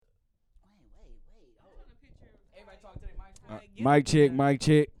Mic check, mic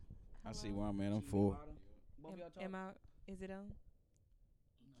check. I see why, man. I'm full. Am I? Is it on?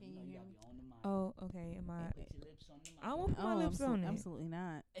 Can you hear me? Oh, okay. Am I? Put I don't want to put my lips on it. Absolutely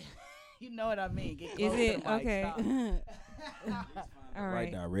not. You know what I mean. Get Is close it? to the mic. Okay. Stop. All Right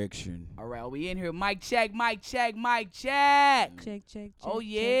right. direction. All right, we in here. Mic check, mic check, mic check. Check. Oh check,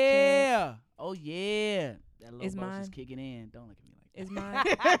 yeah. Oh yeah. That little Is boss is mine- kicking in. Don't look at me like Is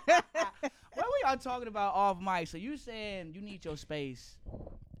that. mine? What were y'all talking about off mic? So you saying you need your space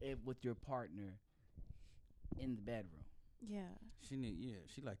with your partner in the bedroom. Yeah,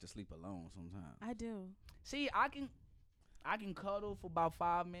 She like to sleep alone sometimes. I do. See, I can cuddle for about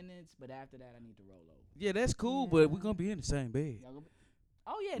 5 minutes, but after that I need to roll over. Yeah, that's cool, Yeah. but we're gonna be in the same bed. Y'all gonna be-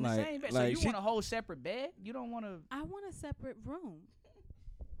 Oh yeah, in Like- the same bed. So like you she- want a whole separate bed? You don't want to, I want a separate room.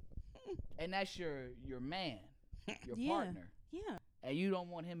 and that's your man, your Yeah. partner, Yeah, and you don't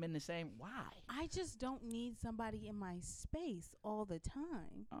want him in the same. Why? I just don't need somebody in my space all the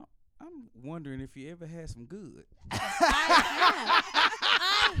time. I'm wondering if you ever had some good.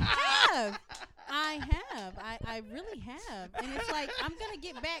 I have. I really have. And it's like, I'm going to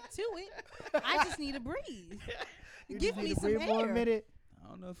get back to it. I just need to breathe. Give me some for a air. minute. I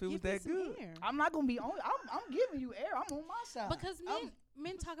don't know if it was Give me that some good. air. I'm not gonna be on. I'm giving you air. I'm on my side. Because I'm-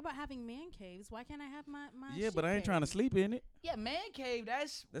 men talk about having man caves. Why can't I have my Yeah, shit but I ain't trying to cave? sleep in it. yeah, man cave.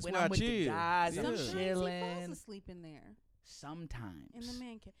 That's That's when where I'm I with the chill. guys. Yeah. I'm Sometimes he chilling. falls asleep in there. Sometimes. In the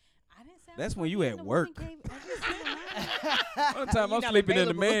man cave. I didn't say I That's was when you fucking at in the work. woman cave every single night. One time You're I'm not sleeping in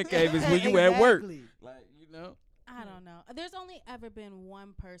the available. man cave is when you at work. Exactly. Like, you know. I don't know. There's only ever been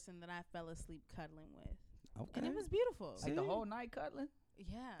one person that I fell asleep cuddling with. Okay. And it was beautiful. Like the See? whole night cuddling.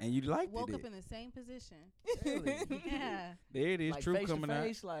 Yeah. And you liked Woke it. up in the same position. Really? Yeah. There it is, Like truth face coming to out.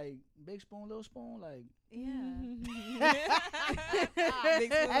 face, like big spoon, little spoon, like. Yeah.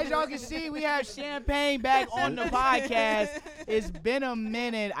 As y'all can see, we have Champagne back on the podcast. It's been a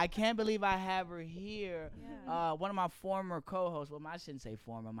minute. I can't believe I have her here. Yeah. One of my former co-hosts. Well, I shouldn't say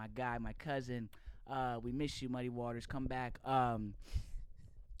former. My guy, my cousin. We miss you, Muddy Waters. Come back.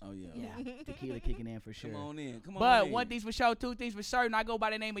 Oh yeah. Yeah, tequila kicking in for sure. Come on in. Come on But in. one thing's for sure, two things for certain. I go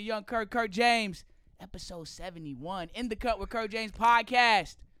by the name of Young Kurt James. Episode 71, In the Cut with Kurt James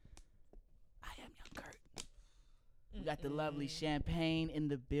podcast. I am Young Kurt. We got the lovely Champagne in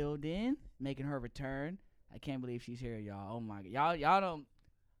the building, making her return. I can't believe she's here, y'all. Oh my God, y'all don't.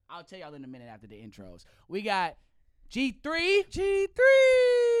 I'll tell y'all in a minute after the intros. We got G3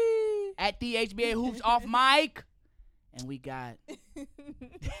 at the HBA Hoops off mic, and we got.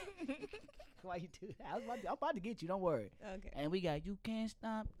 Why you do that? I'm about to get you. Don't worry. Okay. And we got You Can't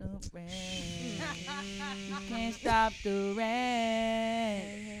Stop the Rain. You Can't Stop the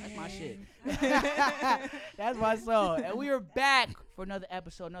Rain. That's my shit. That's my song. And we are back for another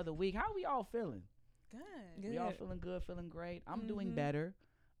episode, another week. How are we all feeling? Good. We all feeling good, feeling great. I'm doing Mhm. better.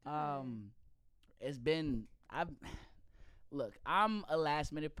 It's been Look, I'm a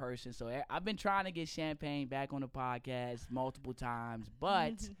last minute person, so I've been trying to get Champagne back on the podcast multiple times,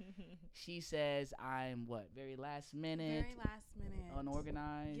 but she says I'm very last minute, Very last minute.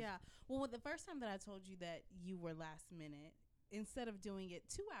 unorganized. Yeah. Well, the first time that I told you that you were last minute, instead of doing it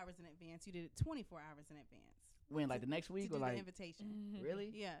 2 hours in advance, you did it 24 hours in advance. When, like the next To week do or the like invitation.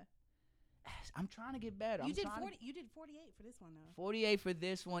 really? Yeah. I'm trying to get better. You I'm did trying to- 40. You did 48 for this one though. 48 for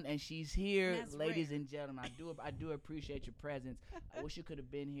this one, and she's here, And that's ladies rare. and gentlemen. I do appreciate your presence. I wish you could have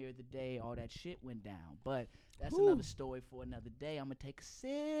been here the day all that shit went down, but that's Whew. another story for another day. I'm gonna take a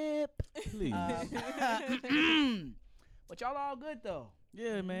sip. Please. But y'all all good though.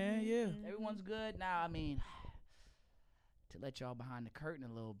 Yeah, man. Yeah. Everyone's good now. I mean, to let y'all behind the curtain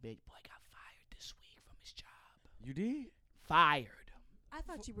a little bit, boy got fired this week from his job. You did? Fired. I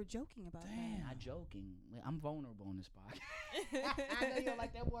thought you were joking about Damn. Not joking. I'm vulnerable on this podcast. I know you don't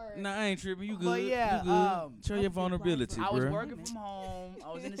like that word. Nah, I ain't tripping. You good. But yeah, you good. Show your I'm good, vulnerability, Black I was bro. working from home.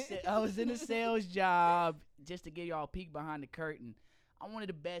 I was in a sales job. Just to give y'all a peek behind the curtain, I'm one of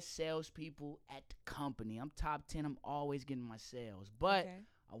the best salespeople at the company. I'm top 10. I'm always getting my sales, but Okay.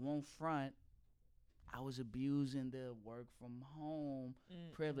 I won't front. I was abusing the work from home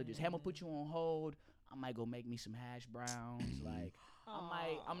privileges. Hey, I'm gonna put you on hold. I might go make me some hash browns. Like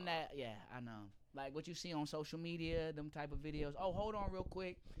I'm not. Yeah, I know. Like what you see on social media, them type of videos. Oh, hold on real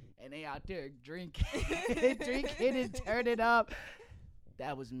quick, and they out there drinking, drinking and turning up.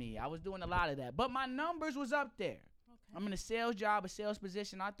 That was me. I was doing a lot of that, but my numbers was up there. Okay. I'm in a sales job, a sales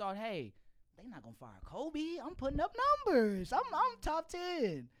position. I thought, hey, they not gonna fire Kobe. I'm putting up numbers. I'm top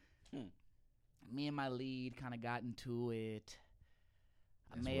 10. Me and my lead kind of got into it.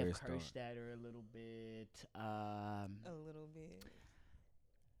 I That's may where have it started. cursed at her a little bit. A little bit.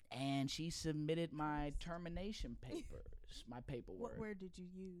 And she submitted my termination papers. my paperwork. What word did you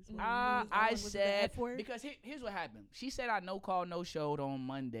use? I Was it the said F word? because here's what happened. She said I no call no showed on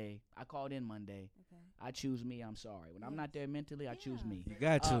Monday. I called in Monday. Okay. I choose me. I'm sorry. When I'm not there mentally, I choose Yeah. me. You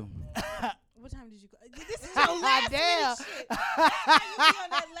got to. What time did you go? This is your last minute shit. How you be on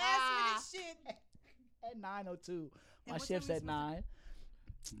that last minute shit? At 9:02. My what shift's time at we 9.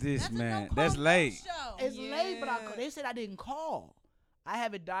 This That's man, a no-call, that's late. no-show. It's late, but Yeah. they said I didn't call. I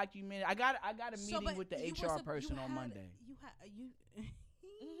have it documented. I got a So, meeting but with the you HR was- person you on had- Monday.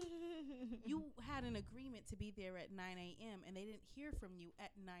 You had an agreement to be there at 9 a.m. and they didn't hear from you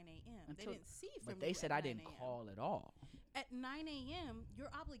at 9 a.m. They didn't see from you. But they said at I 9 didn't a.m. call at all. At 9 a.m., your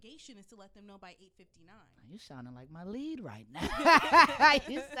obligation is to let them know by 8:59. You sounding like my lead right now.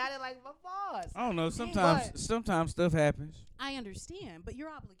 You sounded like my boss. I don't know. But- Sometimes stuff happens. I understand, but your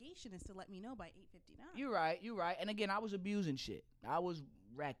obligation is to let me know by 8:59. You right. And again, I was abusing shit. I was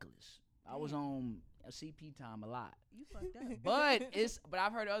reckless. I was on a CP time a lot. You fucked up. But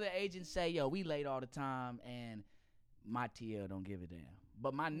I've heard other agents say, yo, we late all the time, and my TL don't give a damn.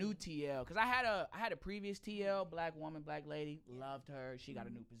 But my new TL, because I had a previous TL, black woman, black lady, loved her. She got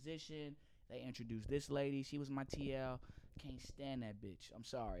a new position. They introduced this lady. She was my TL. Can't stand that bitch. I'm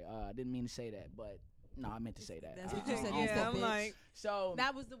sorry. I didn't mean to say that, but no, I meant to say that. That's what you said. Yeah, You said I'm bitch. like, So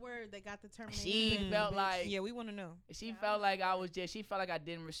That was the word that got the termination. she felt like yeah, we want to know. she felt like I was just. She felt like I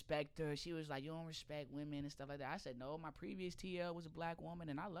didn't respect her. She was like, "You don't respect women and stuff like that." I said, "No, my previous TL was a black woman,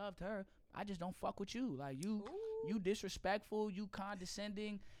 and I loved her. I just don't fuck with you. Like you disrespectful, you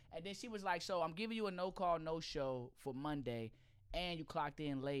condescending." And then she was like, "So I'm giving you a no call, no show for Monday, and you clocked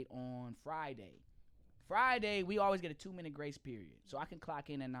in late on Friday. Friday, we always get a 2-minute grace period, so I can clock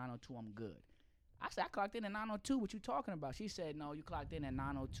in at 9:02. I'm good." I said, "I clocked in at 9:02. What you talking about?" She said, "No, you clocked in at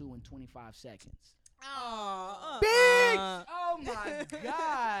 9:02 and 25 seconds." Bitch! Oh my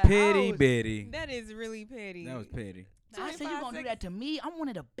God! Petty Betty. That is really petty. That was petty. I said, you 25 gonna do that to me? I'm one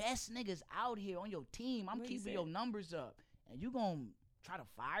of the best niggas out here on your team. I'm What you keeping said? your numbers up. And you gonna try to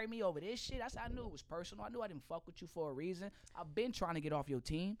fire me over this shit? I said, I knew it was personal. I knew I didn't fuck with you for a reason. I've been trying to get off your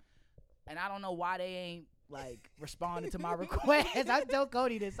team. And I don't know why they ain't, like, responding to my request. I told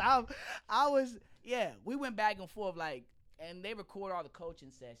Cody this. We went back and forth, like, and they record all the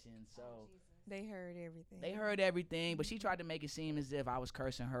coaching sessions, so. They heard everything. They heard everything, but she tried to make it seem as if I was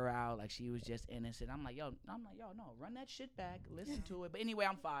cursing her out, like she was just innocent. I'm like, yo, no, run that shit back, listen to it. But anyway,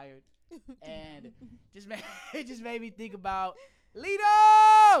 I'm fired, and it just made me think about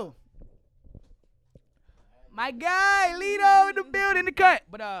Lito, my guy, Lito in the building, the cut.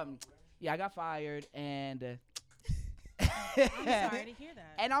 But yeah, I got fired, and I'm sorry to hear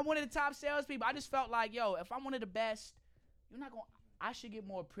that. and I'm one of the top salespeople. I just felt like, yo, if I'm one of the best, I should get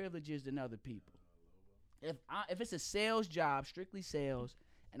more privileges than other people. If it's a sales job, strictly sales,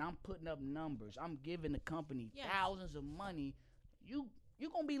 and I'm putting up numbers, I'm giving the company thousands of money, you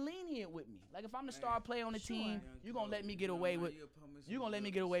gonna be lenient with me. Like if I'm the star player on the team, you gonna let me get away with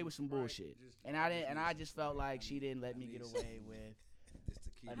some bullshit. And I just felt like she didn't let me get away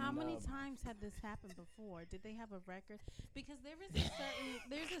with. How many times had this happened before? Did they have a record? Because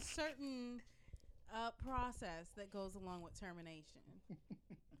there's a certain process that goes along with termination.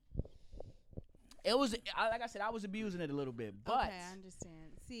 It was like I said, I was abusing it a little bit, but Okay, I understand.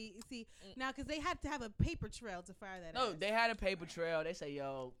 See, now because they had to have a paper trail to fire that. no, ass. they had a paper trail. They say,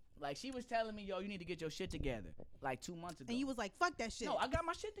 yo, like she was telling me, yo, you need to get your shit together, like 2 months ago. And you was like, "Fuck that shit." No, I got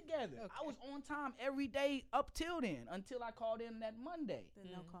my shit together. Okay. I was on time every day up till then, until I called in that Monday. The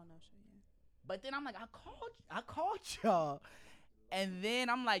no call, no show. Yeah. But then I'm like, I called y'all. And then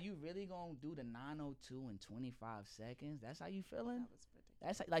I'm like, you really gonna do the 9:02 in 25 seconds? That's how you feeling? That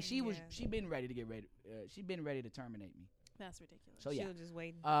was ridiculous. That's like she Yeah. been ready to get ready. She been ready to terminate me. That's ridiculous. So yeah. She was just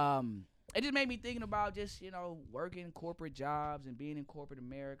waiting. It just made me thinking about just working corporate jobs and being in corporate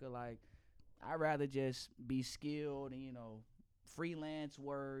America. Like I'd rather just be skilled and freelance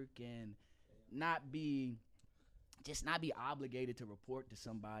work and not be obligated to report to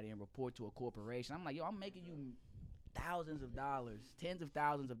somebody and report to a corporation. I'm like, yo, I'm making you thousands of dollars, tens of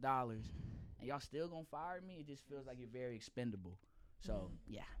thousands of dollars, and y'all still gonna fire me? It just feels like you're very expendable. So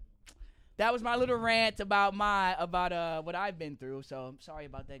yeah, that was my little rant about what I've been through. So I'm sorry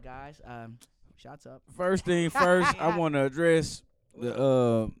about that, guys. Shots up. First thing first, I want to address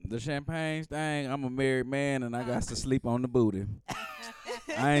the champagne thing. I'm a married man and I got to sleep on the booty.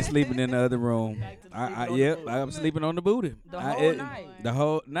 I ain't sleeping in the other room. Back to sleeping on the booty. I'm sleeping on the booty. The whole night.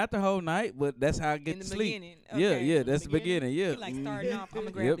 Not the whole night, but that's how I get in the to sleep. beginning. Yeah, Okay. yeah, that's the beginning. Yeah. You like starting off. I'm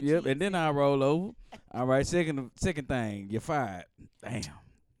gonna grab Yep, the yep. cheese. And then I roll over. All right, second thing, you're fired. Damn.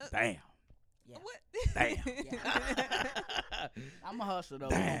 Yeah, Yeah. What? Damn. I'm a hustler though.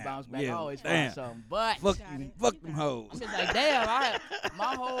 We gonna Damn, bounce back. yeah, I always damn. find something. But Fuck Got them, it. fuck You them got it. hoes. I'm just like,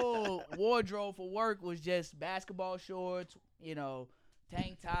 my whole wardrobe for work was just basketball shorts,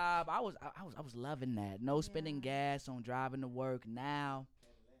 tank top. I was loving that. No spending gas on driving to work. Now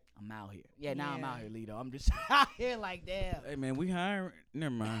I'm out here. Yeah, now I'm out here, Lito. I'm just out here like, damn. Hey man, we hiring.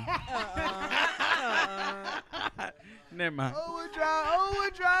 Never mind. Never mind.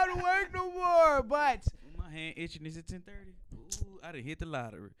 Overdrive to work no more. But My hand itching. Is it 10:30? Ooh, I done hit the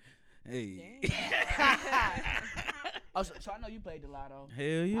lottery. Hey. oh, so I know you played the lotto. Hell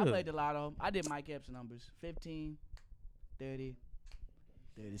yeah. I played the lotto. I did Mike Epps numbers. 15, 30,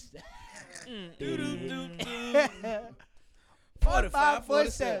 37. 45,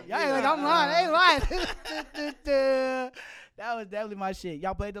 47. Y'all ain't like I'm lying. I ain't lying. That was definitely my shit.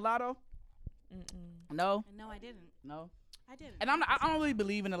 Y'all played the lotto? No? No, I didn't. No? I didn't. And I don't really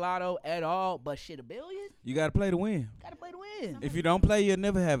believe in the lotto at all, but shit, $1 billion? You gotta play to win. Gotta play to win. If you don't play, you'll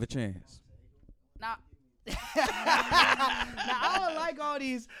never have a chance. Now, I don't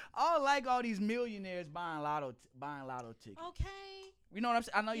like all these millionaires buying lotto tickets. Okay. You know what I'm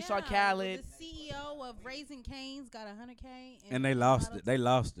saying? I know you saw Yeah, Khaled. The CEO of Raising Cane's got $100K. And they lost it. They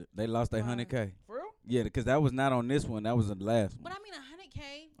lost it. They lost their Wow. 100K. For real? Yeah, because that was not on this one. That was the last But one. I mean,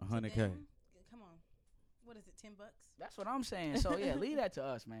 $100K. 100K. to them, come on. What is it? $10? That's what I'm saying. So yeah, leave that to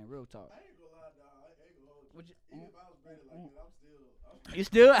us, man. Real talk. I ain't gonna lie, dog. I ain't gonna hold you. Would you- Even if I was graded like that, I'm still. You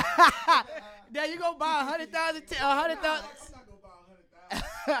still? Yeah, you gonna buy 100,000? 100,000? I'm not gonna buy 100,000.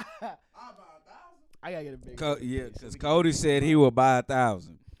 I'll buy 1,000. I gotta get a big. Yeah, because Cody said he would buy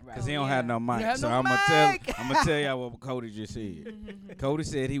 1,000. Because he don't have no You mic. have So no I'm mic. gonna tell y'all what Cody just said. Cody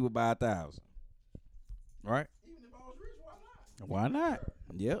said he would buy 1,000. Right? Even if I was rich, why not? Why not?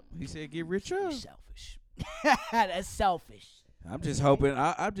 Yep. He said get richer. You're selfish. That's selfish. I'm just hoping.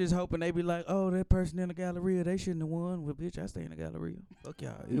 I'm just hoping they be like, oh, that person in the Galleria, they shouldn't have won. Well, bitch, I stay in the Galleria. Fuck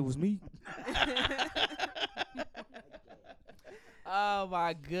y'all. It was me. Oh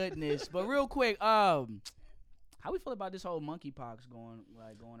my goodness! But real quick, how we feel about this whole monkeypox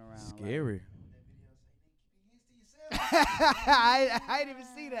going around? Scary. I didn't even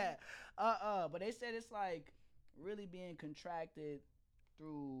see that. But they said it's like really being contracted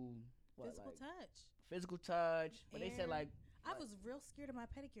through what, Physical like touch. physical touch. But they said Air. like, I was real scared of my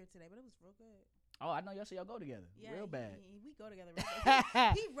pedicure today, but it was real good. oh, I know y'all say y'all go together, real bad. We go together. Real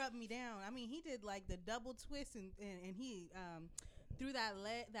bad. He rubbed me down. I mean, he did like the double twist and he threw that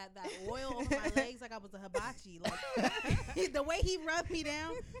oil over my legs like I was a hibachi. Like the way he rubbed me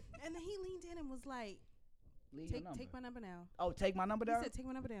down, and then he leaned in and was like, Leave your number. "Take my number now." Oh, take my number He down. said, "Take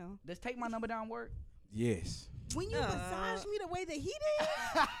my number down." Does take my number down work? Yes. When you massage me the way that he did,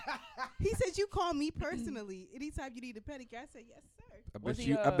 he said, "You call me personally anytime you need a pedicure." I said, "Yes, sir." I Was bet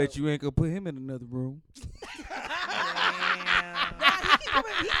he, I bet you ain't gonna put him in another room.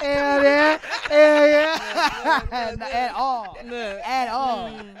 Yeah. Not at all.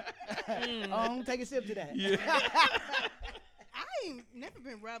 At all. Take a sip to that. Yeah. I ain't never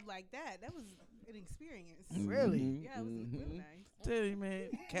been rubbed like that. That was an experience. Really? Yeah, it was really nice. Tell you, man,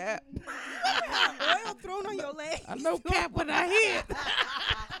 Cap. Oil thrown on your legs. I know Cap when I hit.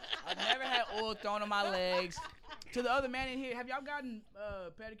 I've never had oil thrown on my legs. To the other man in here, have y'all gotten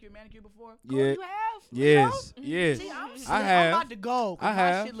pedicure, manicure before? Yeah. Oh, you have? Yes. Yes. See, I'm I have. about to go. 'Cause I my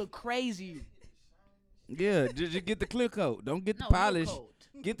have. shit look crazy. Yeah. Just get the clear coat. Don't get the No, polish. no coat.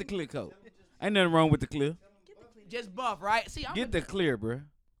 Get the clear coat. Ain't nothing wrong with the clear. Just buff, right? See, I'm Get the clear, bruh.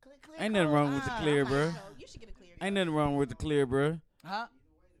 clear Ain't nothing coat. wrong with the clear, bruh. You should get a clear. Ain't nothing wrong with the clear, bruh. Huh?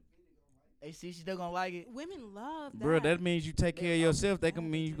 Hey, see, she still gonna like it. Women love that. Bruh, that means you take care of yourself. That can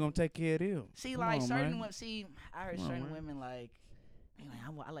mean you gonna take care of them. See, Come like on, certain man. women. See, I heard Come on, certain man. women like.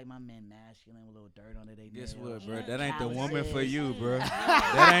 I like my men masculine with a little dirt under their Guess nails. what, bruh? That ain't the Calluses. woman for you, bruh.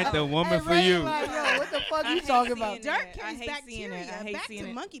 That ain't the woman for you. Like, yo, what the fuck I you hate talking seeing about? it. Dirt I carries hate seeing bacteria. it. I hate Back seeing to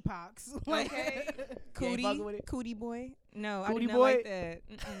it. monkeypox. Okay. fucking with Cootie, it? cootie boy. No, Cootie I do not boy? like that.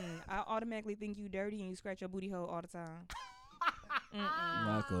 I automatically think you dirty and you scratch your booty hole all the time.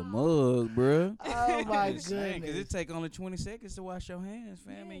 Like a mug, bruh. Oh my Just saying, 'cause goodness. it take only 20 seconds to wash your hands,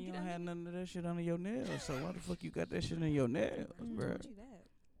 fam, Yeah, and you get don't under have none of that shit under your nails. So why the fuck you got that shit in your nails, bruh? Told you that.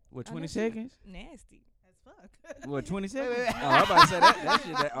 What, I 20 know. seconds? Nasty. As fuck. What, 20 seconds? wait. Oh, I'm about to say that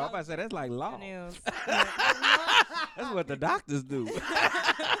shit. I'm about to say that's like law. Nails. That's what the doctors do.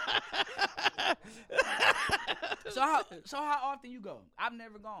 So how often you go? I've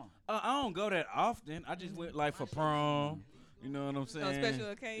never gone. I don't go that often. I just went like for prom. You know what I'm saying?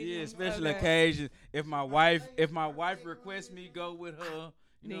 special occasions? Yeah, special Okay. occasions. If my wife requests me go with her,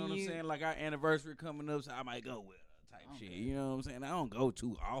 you know Then what I'm you- saying? Like our anniversary coming up, so I might go with her type type shit. You know what I'm saying? I don't go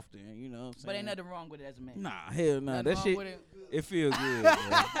too often. You know what I'm saying? But ain't nothing wrong with it as a man. Nah, hell nah. Nothing That wrong shit, with it. it feel good. Bro.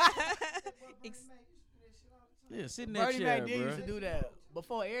 Yeah, sit in that Bernie chair, Mac did bro. used to do that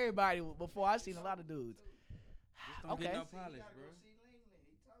before everybody. Before I seen a lot of dudes. Don't get Okay. no polish,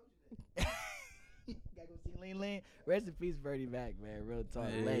 bro. Gotta go see Lean Lean. Rest in peace, Bernie Mac, man. Real talk,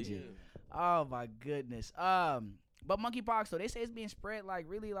 Yeah, legend. yeah. Oh my goodness. But monkeypox, so they say it's being spread like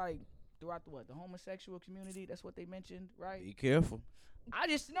really like throughout the homosexual community. That's what they mentioned, right? Be careful. I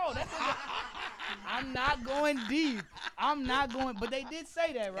just know that's. I'm not going deep. I'm not going, but they did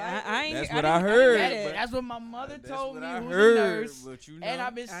say that, right? I ain't. That's I what didn't- I didn't heard, hear That's, that. that's what my mother That's told what me, I who's heard, a nurse, but you and know,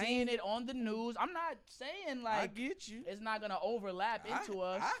 I've been I seeing ain't- it on the news. I'm not saying I like get you. it's not gonna overlap into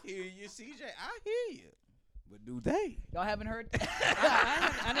us. I hear you, CJ. I hear you. But do they? Y'all haven't heard?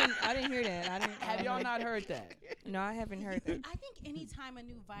 I didn't hear that. I didn't. Have y'all not heard that? No, I haven't heard that. I think anytime a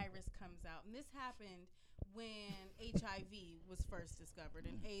new virus comes out, and this happened when HIV was first discovered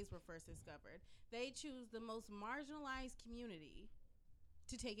and AIDS were first discovered, they choose the most marginalized community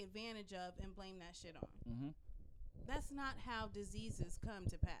to take advantage of and blame that shit on. Mm-hmm. That's not how diseases come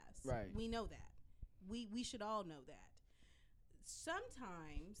to pass. Right. We know that. We should all know that.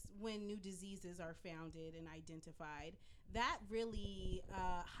 Sometimes when new diseases are founded and identified, that really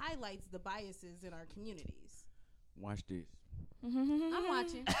highlights the biases in our communities. Watch this. I'm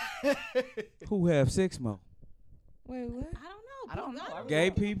watching. Who have sex more? Wait, what? I don't know. I don't know. I really Gay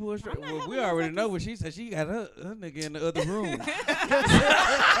don't. people or straight? I'm not Well, we having no already know fucking- what she said. She got her nigga in the other room.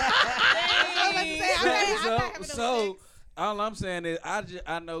 so all I'm saying is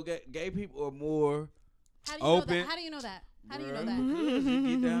I know gay people are more How do you know open. that? How do you know that? How do you know Bruh, that? because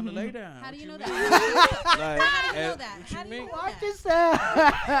you get down to lay down. How do What you know mean? that? Like, How do you know what that? you How do you mean? know Watch that? this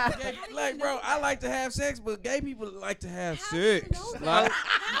out. Gay- like, bro, I like to have sex, but gay people like to have How do you sex. know that? Like,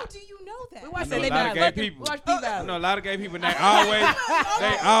 How do you know that? We I watch know that. a They lot of be gay like, people. watch I P-Valley. know a lot of gay people. They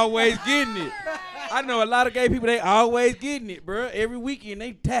always getting it. I know a lot of gay people. They always getting it, bro. Every weekend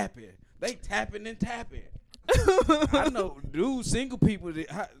they tapping. They tapping and tapping. I know, dude, single people.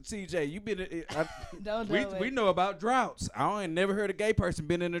 CJ, you been? Don't do We it. know about droughts. I ain't never heard a gay person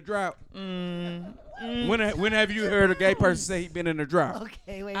been in a drought. Mm. When have you heard a gay person say he been in a drought?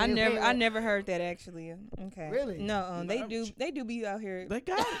 Okay, wait. I wait, never, wait, I wait. never heard that actually. Okay. Really? No, they do be out here. They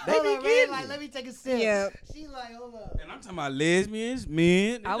got it. They Hold be on, man, getting like, it. let me take a sip. Yeah. She like, hold up. And I'm talking about lesbians,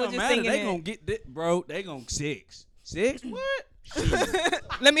 men. It I was don't just matter. thinking They that. gonna get that, bro. They gonna sex. Sex? What? Shit.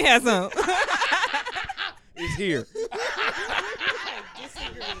 Let me have some. It's here,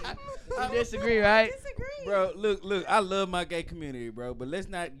 You disagree, right? bro. Look. I love my gay community, bro. But let's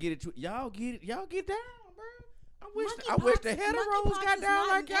not get it. Y'all get it. Y'all get down, bro. I wish the heteros monkeypox got is down not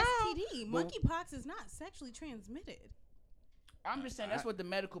like an y'all. STD. But- Monkeypox is not sexually transmitted. I'm just saying that's what the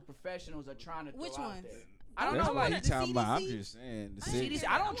medical professionals are trying to throw Which out ones? there. I don't That's know, what like he talking about. I'm CDC? just saying. The I CDC. ain't CDC.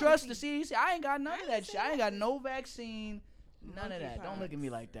 I I don't wanna trust the see- CDC. I ain't got none of I that ain't shit. I ain't got no vaccine. None of that. Don't look at me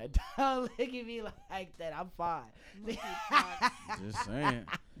like that. Don't look at me like that. I'm fine. Just saying.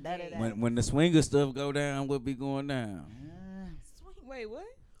 None of that. When the swinger stuff go down, what be going down? Wait, what?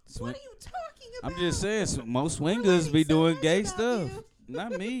 What are you talking about? I'm just saying, most We're swingers learning be so doing much gay about stuff. you.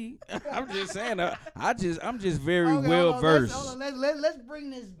 Not me. I'm just saying. I'm just very Okay, well hold on, versed. Let's bring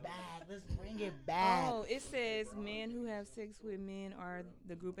this back. Let's bring it back. Oh, it says men who have sex with men are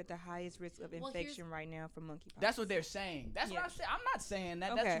the group at the highest risk of Well, infection right now for monkeypox. That's what they're saying. That's Yeah. what I'm saying. I'm not saying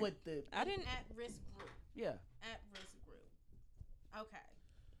that. Okay. That's what the I didn't. At risk group. yeah. At risk group.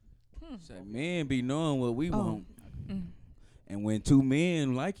 Okay. Say, men be knowing what we Oh. want, Mm. and when two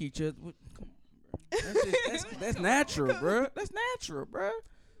men like each other, come on, bro. That's natural, bro. That's natural, bro.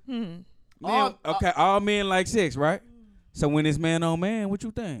 Hmm. Now, okay, all men like sex, right? So when it's man on man, what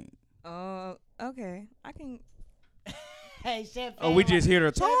you think? Okay. I can. Hey, Champagne. Oh, we just here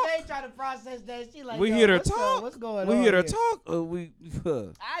to talk. Champagne trying to process that. She like, We yo, here to what's up? talk. What's going We on here to here? talk, or we?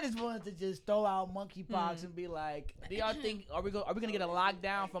 I just wanted to just throw out monkeypox and be like, do y'all think are we gonna get a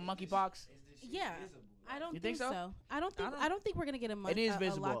lockdown from monkeypox? Yeah. I don't You think think so? so. I don't think we're gonna get It is a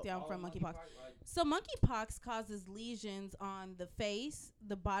visible. lockdown from monkeypox. So monkeypox causes lesions on the face,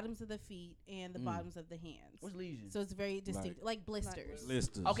 the bottoms of the feet, and the bottoms of the hands. What's lesions? So it's very distinct, like blisters.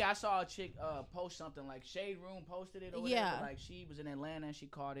 Listers. Okay, I saw a chick post something like Shade Room posted it or whatever. Yeah. Like she was in Atlanta and she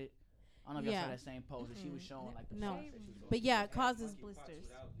caught it. I don't know if y'all Yeah. saw that same post. And she was showing like the No. shots that she was going But through. yeah, it causes blisters.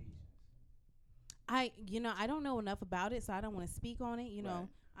 I don't know enough about it, so I don't want to speak on it. You know,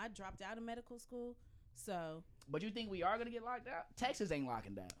 I dropped out of medical school, so But you think we are gonna get locked out? Texas ain't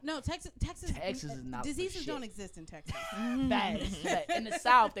locking down. no. Texas is not for diseases shit. don't exist in Texas. Facts. In the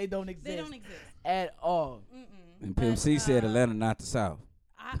South, they don't exist. They don't exist. At all. Mm-mm. And Pimp C said Atlanta, not the South.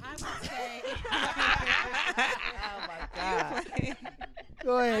 I would say. Oh my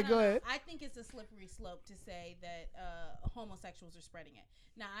Go I ahead. don't know. I think it's a slippery slope to say that homosexuals are spreading it.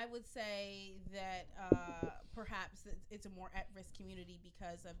 Now, I would say that perhaps it's a more at-risk community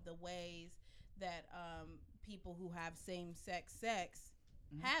because of the ways that people who have same-sex sex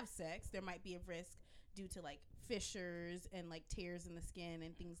have sex. There might be a risk due to like fissures and like tears in the skin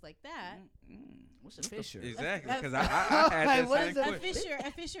and things like that. What's a fissure? Exactly, because I had that What same is a question.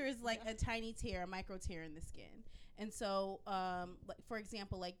 A fissure is like a tiny tear, a micro tear in the skin. And so, like, for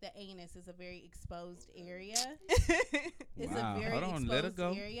example, like the anus is a very exposed area. It's Wow. a very Hold on, let her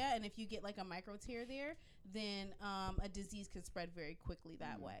exposed go. area, and if you get like a micro tear there, then a disease could spread very quickly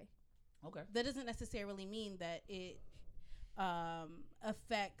that way. Okay. That doesn't necessarily mean that it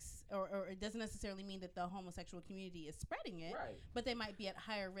affects, or it doesn't necessarily mean that the homosexual community is spreading it, Right. but they might be at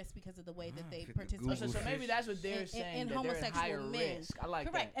higher risk because of the way that they Google participate. So maybe that's what they're saying. in that they're at homosexual higher men. risk. I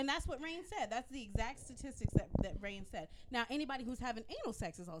like Correct, that. and that's what Rain said. That's the exact statistics that Rain said. Now, anybody who's having anal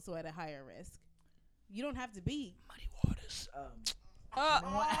sex is also at a higher risk. You don't have to be. Muddy waters.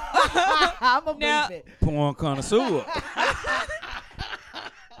 I'm a Now- big fan. Porn connoisseur.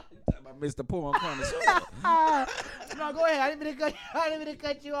 Mr. Porn connoisseur. No, go ahead. I didn't mean to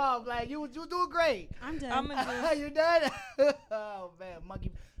cut you off. Like you doing great. I'm done. You done? Oh man,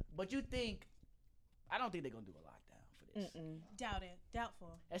 monkey. But you think? I don't think they're gonna do a lockdown for this. Doubt it.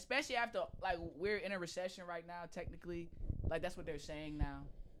 Doubtful. Especially after like we're in a recession right now. Technically, like that's what they're saying now.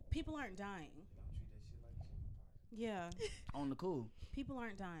 People aren't dying. Yeah, On the cool. people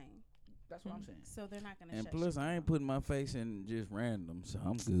aren't dying, That's what I'm saying. so they're not gonna. And shut plus, shit I ain't down. putting my face in just random, so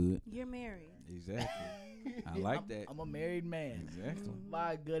I'm good. You're married. Exactly. I like that. I'm a married man. Exactly.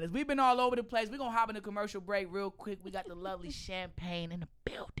 My goodness. We've been all over the place. We're going to hop in a commercial break real quick. We got the lovely champagne in the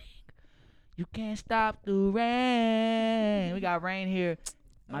building. You can't stop the rain. We got Rain here.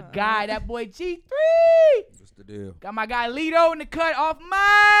 My guy, that boy G3. What's the deal? Got my guy Lito in the cut off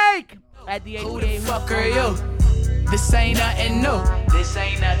mic. At the Who the fuck are you? This ain't nothing new. This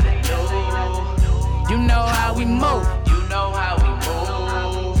ain't nothing new. You know how we move. You know how we move.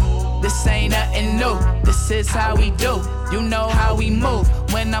 This ain't nothing new. This is how we do. You know how we move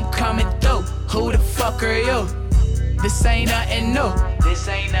when I'm coming through. Who the fuck are you? This ain't nothing new. This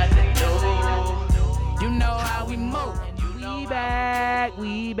ain't nothing new. You know how we move. And you know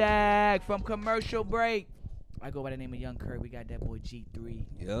we back from commercial break. I go by the name of Young Kurt. We got that boy G3.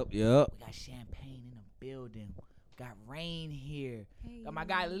 Yep. We got champagne in the building. We got Rain here. Got my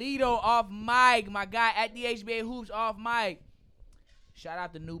guy Lito off mic. My guy at the HBA Hoops off mic. Shout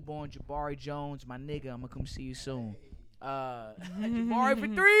out to newborn Jabari Jones, my nigga. I'm gonna come see you soon. Jabari for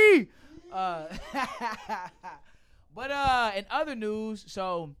 3. But in other news,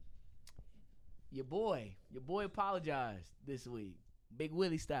 so your boy apologized this week, Big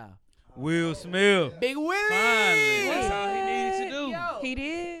Willie style. Will Smith. Big Willie. Finally. That's all he needed to do. Yo. He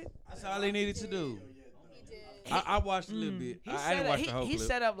did. That's all he needed to do. I watched a little bit. I didn't watch the whole He clip.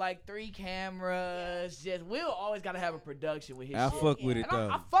 set up like 3 cameras. Just Will always gotta have a production with his I shit. fuck with it And I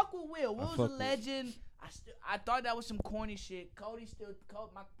though. fuck with Will. Will's a fuck with it. legend. I thought that was some corny shit. Cody,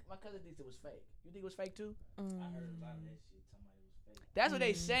 my cousin thinks it was fake. You think it was fake too? That's what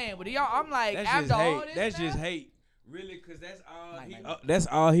they saying. But y'all, I'm like, That's after just all hate. this, That's now, just hate. Really, cause Might. that's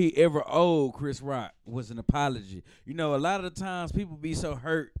all he ever owed Chris Rock was an apology. You know, a lot of the times people be so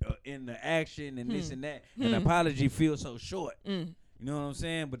hurt in the action and this and that, and the apology feels so short. You know what I'm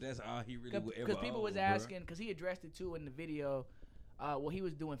saying? But that's all he really would ever because people owe, was bruh. asking, because he addressed it too in the video. Well, he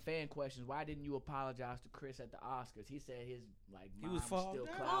was doing fan questions. Why didn't you apologize to Chris at the Oscars? He said his He mind was fogged still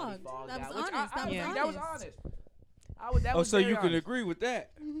out. cloudy, Oh, fogged that was out, which honest. I That was think that was honest. honest. That Oh, was so very you can honest. agree with that?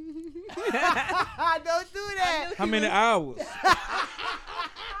 Don't do that. How many hours?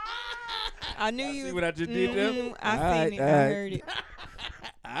 I knew See you. what I just did there? I seen it. I heard it.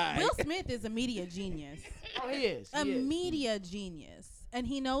 Will Smith is a media genius. Oh, he is. A He is. media genius, and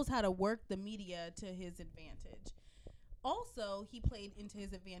he knows how to work the media to his advantage. Also, he played into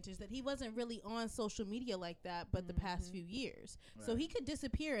his advantage that he wasn't really on social media like that but the past few years. So he could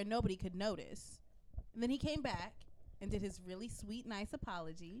disappear and nobody could notice. And then he came back and did his really sweet, nice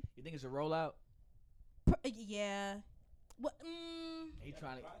apology. You think it's a rollout? Yeah. What? He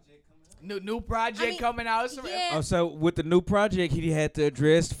trying to new project I mean, coming out. Yeah. Oh, so with the new project, he had to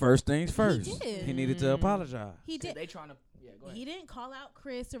address first things first. did. He needed to apologize. He did. They trying to Go ahead. He didn't call out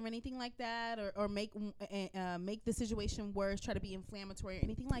Chris or anything like that, or make the situation worse, try to be inflammatory or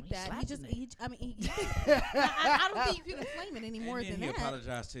anything like that. He just, I don't think you can inflame it any more And then than he that.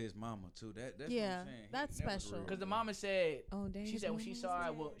 apologized to his mama too. That's what I'm saying. That's That was special. real. Because the mama said, Oh, dang. she said when she saw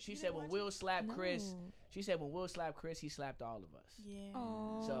it, she said when Will slapped Chris, she said when Will slapped Chris, he slapped all of us. Yeah.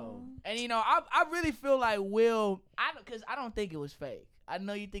 So, and you know, I really feel like Will, because I don't think it was fake. I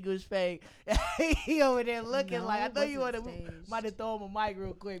know you think it was fake. He over there looking No, like, I it know you wasn't might have thrown him a mic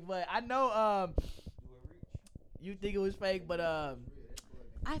real quick, but I know you think it was fake, but I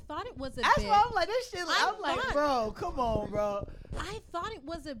thought it was a that's bit. why I'm like, this shit, I I'm like, thought- bro, come on, bro. I thought it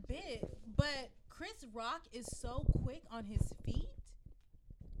was a bit, but Chris Rock is so quick on his feet.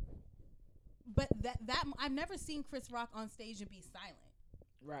 But that I've never seen Chris Rock on stage and be silent.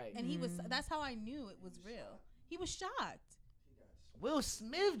 Right. And he was. That's how I knew it was real. He was shocked. Will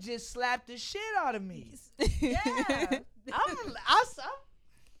Smith just slapped the shit out of me. Yeah.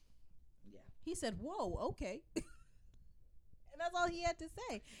 He said, "Whoa, okay," and that's all he had to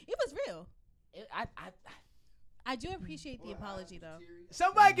say. It was real. I do appreciate the apology, though.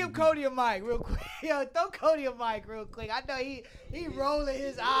 Somebody give Cody a mic real quick. Yo, throw Cody a mic real quick. I know he rolling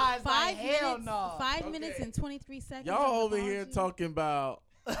his eyes like hell no. 5 minutes and 23 seconds. Y'all of over here apology. talking about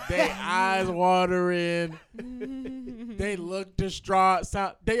they eyes watering. They look distraught.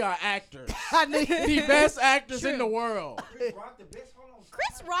 They are actors. I knew The best actors in the world.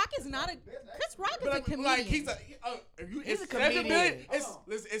 Chris Rock is not a. Chris Rock is a comedian. Like he's He's a 7 billion. comedian.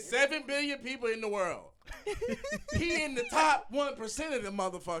 It's 7 billion people in the world. He in the top 1% of the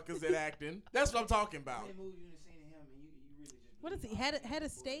motherfuckers that acting. That's what I'm talking about. What is he? Head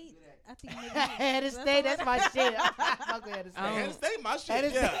of state? I think maybe Head of state, that's my shit. Fuck with Head of Head of state. state, my Head shit.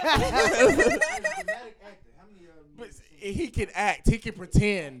 of Yeah. But he can act. He can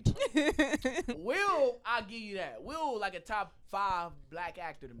pretend. Will, I'll give you that. Will like a top 5 black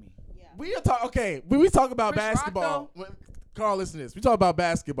actor to me. We are talking. Okay, when we talk about Chris Rock, basketball, Carl, listen to this. We talk about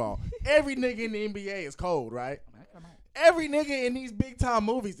basketball. Every nigga in the NBA is cold, right? Every nigga in these big time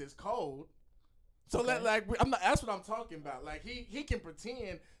movies is cold. So that's what I'm talking about. Like he can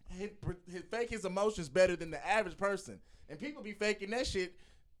pretend, he fake his emotions better than the average person, and people be faking that shit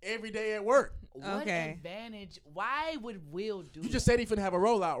every day at work. What Okay. advantage? Why would Will do You just said he finna have a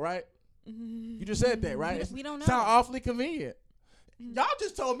rollout, right? You just said that, right? We don't know. Sound awfully convenient. Y'all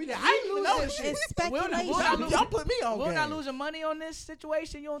just told me that. I didn't even know this shit. It's speculation. Y'all put me on Will game. not losing money on this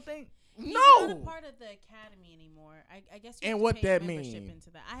situation, you don't think? He's not a No. part of the academy anymore. I guess. You And have to what pay that membership mean? Into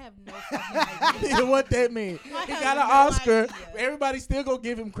that. I have no fucking idea. What that mean? He I got have an no Oscar. idea. Everybody still gonna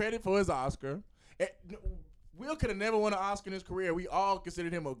give him credit for his Oscar. Will could have never won an Oscar in his career. We all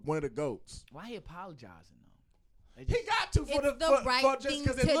considered him one of the GOATs. Why he apologizing though? He got to for It's the the right just thing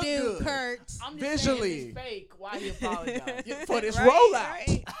because to it looked do, good. Kurt. I'm just Visually. saying if it's fake. Why he apologizing? For this Right,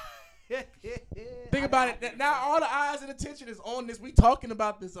 rollout. Think about it. Now all the eyes and attention is on this. We talking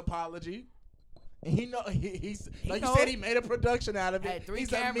about this apology. And he know he's like you said, he made a production out of it. Had 3 He's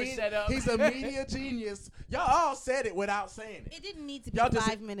cameras set up. He's a media genius. Y'all all said it without saying it. It didn't need to be Y'all just-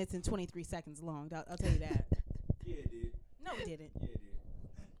 5 minutes and 23 seconds long. I'll tell you that. Yeah, it did. No, it didn't. Yeah, it did.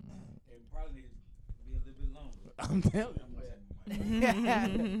 It probably needs to be a little bit longer. I'm telling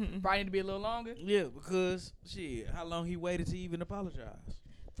you. Probably need to be a little longer. Yeah, because shit, how long he waited to even apologize?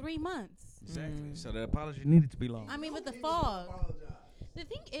 3 months. Exactly. So the apology needed to be long. I mean, with the fog. The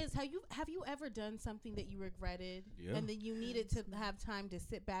thing is, have you ever done something that you regretted Yeah. and then you needed to have time to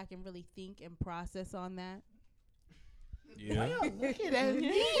sit back and really think and process on that? Yeah. Look at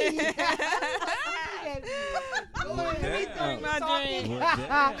me.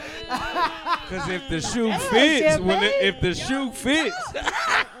 Because if the shoe fits, if the shoe fits,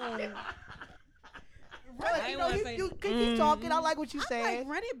 I ain't wanna say- You keep talking. I like what you I'm saying. like,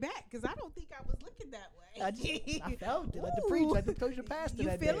 run it back because I don't think I was looking that way. I felt it. Like the preacher, like the preacher pastor You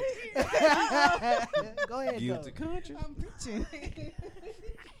that feel day. it? Go ahead, guilty go. conscience. I'm preaching.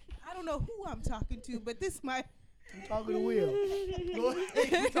 I don't know who I'm talking to, but this might. I'm talking to Will. Go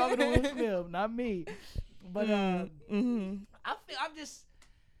ahead. You talking to Will Smith, not me. But I feel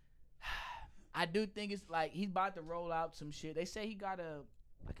I do think it's like he's about to roll out some shit. They say he got a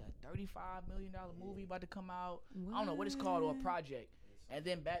 $35 million movie about to come out. I don't know what it's called or a project. And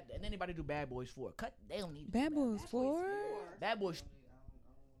then they about to do Bad Boys 4. They don't need Bad Boys 4? Bad Boys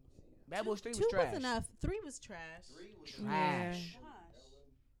 3 was 2 trash. was enough. 3 was trash. Trash.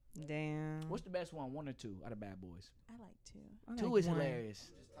 Damn. What's the best one? 1 or 2 out of Bad Boys? I like 2. I 2 like is 1.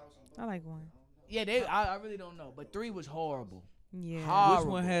 hilarious. I like 1. Yeah, I really don't know, but 3 was horrible. Yeah. Horrible.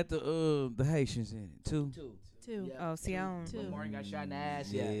 Which one had the Haitians in it? 2. 2. Two. Yeah. Oh, see, I don't. Two. When Martin got shot in the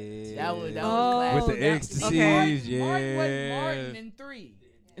ass. Yeah. Yeah. That was Oh. classic. With the that- ecstasies, okay. Martin wasn't yeah. Martin in 3.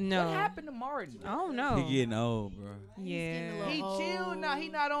 No. What happened to Martin? I don't know. He getting old, bro. Yeah. He chilled now. He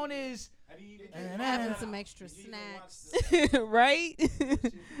not on his. Having some extra snacks. Right?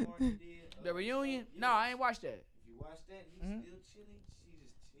 The reunion? No, I ain't watched that. If you watch that, he's still chilling. He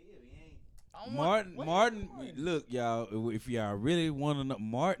just chill. He ain't. I don't want- Martin, look, y'all. If y'all really want to know,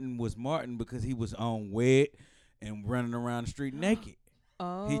 Martin was Martin because he was on wet and running around the street naked.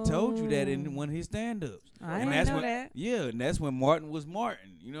 Oh. He told you that in one of his stand-ups. I and didn't that's know when, that. Yeah, and that's when Martin was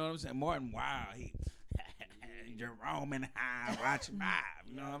Martin. You know what I'm saying? Martin, wow, he Jerome and high, watch him vibe.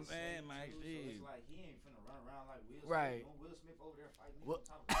 You know what I'm saying? Like, So shit. it's like he ain't finna run around like Will Smith. Right. Will Smith over there fighting. What- on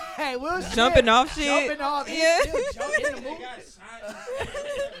top of Hey, Will Smith Jumping off shit. Jumping off. He Yeah. still jumping in the They movie. got shot.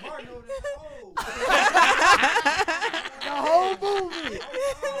 Martin over there. Oh. The whole movie.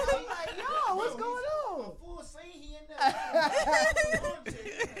 I'm like, yo, what's going on? A full scene he in there.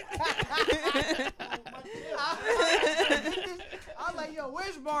 I was like, yo,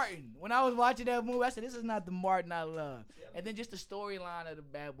 where's Martin? When I was watching that movie, I said, this is not the Martin I love. And then just the storyline of the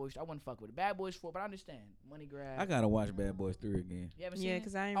Bad Boys. I wouldn't fuck with it. Bad Boys 4, but I understand. Money grab. I gotta watch Bad Boys 3 again. You haven't seen Yeah, it?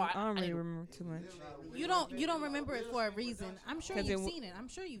 because I Oh, don't really need to- remember too much. You don't remember it for a reason. I'm sure 'Cause you've it w- seen it. I'm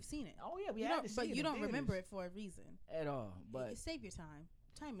sure you've seen it. Oh, yeah, we You had don't, to see but it you in don't theaters. remember it for a reason. At all. But Save your time.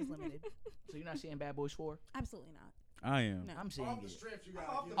 Time is limited. so you're not seeing Bad Boys 4? Absolutely not. I am. No. I'm seeing Off the it. strength, you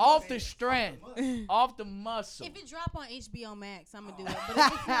gotta Off the strength. Off the muscle. If it drop on HBO Max, I'm gonna do it. But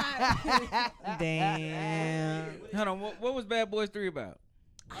if it's not, Damn. Hold on, what was Bad Boys 3 about?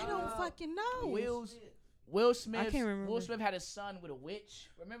 I don't fucking know. Will Smith. can't remember. Will Smith had a son with a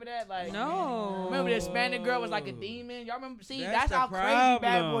witch. Remember that? Like, No. remember the Hispanic girl was like a demon. Y'all remember? See, That's that's the how crazy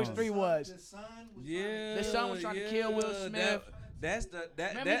Bad Boys problem. 3 was. The son was Yeah. The son was trying to kill Will Smith. That's the that.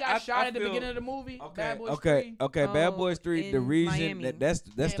 Remember that he got shot at the feel- beginning of the movie. Okay, Bad Boys okay, 3. okay. Bad Oh, Boys 3. The in reason Miami. that's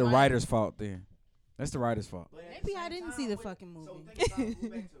Yeah, the Miami. writer's fault. Then that's the writer's fault. But at Maybe the I same didn't time, see the wait, fucking So movie. think about it. Go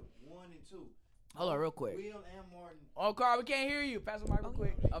back to 1 and 2. Hold on, real quick. Will and Martin. Oh, Carl, we can't hear you. Pass the mic real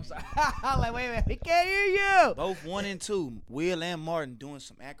quick. I'm sorry. I'm like, wait a minute. We can't hear you. Both 1 and 2. Will and Martin doing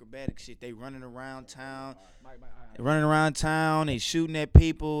some acrobatic shit. They running around town. They running around town. They shooting at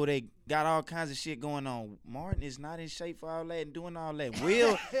people. They got all kinds of shit going on. Martin is not in shape for all that and doing all that.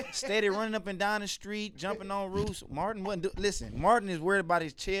 Will steady running up and down the street, jumping on roofs. Martin wasn't. Listen, Martin is worried about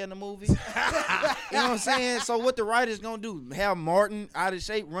his chair in the movie. You know what I'm saying? So what the writers gonna do? Have Martin out of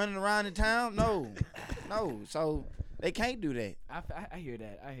shape running around in town? No. So they can't do that. I hear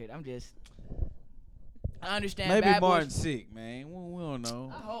that. I hear that. I understand. Maybe Bad Martin's Boys. sick, man. We don't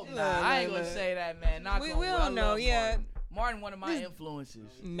know. I hope not. I ain't gonna say that, man. Knock We on wood. I will know, love yeah. Martin. Martin, one of my influences.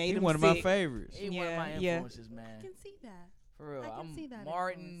 Made He's him one of my sick. favorites. He one of my Yeah. influences, I man. can see that. For real. I can I'm see that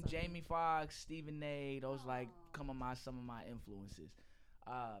Martin, influence. Jamie Foxx, Stephen A. Those like some of my influences.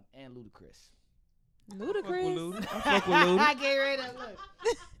 And Ludacris. Ludacris. I fuck with Luda. I get ready to look.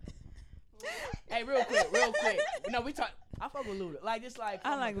 Hey, real quick. No, we talk. I fuck with Luda. Like just like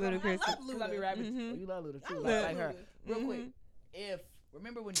I like Ludacris. I love You love me Luda. rapping. Mhm. Oh, you love Luda too. I Like, love like her. Luda. Real quick. If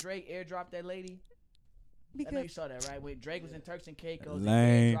remember when Drake airdropped that lady? I know you Because saw that, right? When Drake was in Turks and Caicos,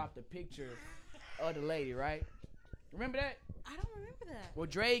 Lame. he airdropped a picture of the lady, right? Remember that? I don't remember that. Well,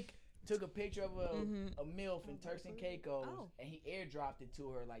 Drake took a picture of Mhm. a MILF in Turks and Caicos, Oh. and he airdropped it to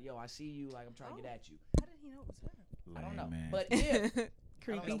her, like, "Yo, I see you. Like, I'm trying to get at you." How did he know it was her? I don't know, Man. but if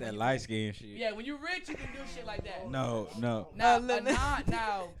creepy. that light skin shit. yeah, when you're rich, you can do shit like that. No. Now, look.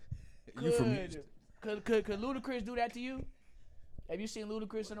 now, You from could Ludacris do that to you? Have you seen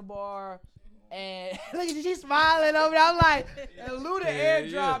Ludacris in a bar? And look at you, she's smiling over there. I'm like, and Luda Yeah,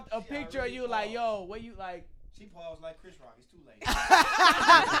 airdropped a picture of you, like, yo, what you like? She paused like Chris Rock. It's too late.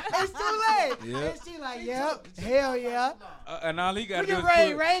 It's too late. Yep. And she like, yep, hell yeah. And all he got to Look do at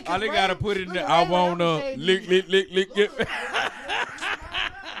is Ray, put, Ray, 'cause all he got to Ray- put in look there. at I Ray, want like, to I'm lick it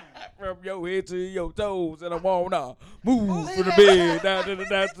from your head to your toes, and I wanna move from the bed down to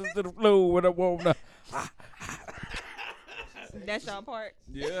the floor, and I wanna. That's y'all part.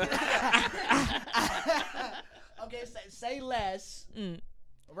 Yeah. Okay, say less. Mm.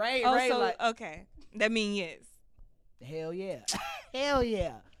 Ray, Oh, Ray, so like, okay. That mean yes. hell yeah. Hell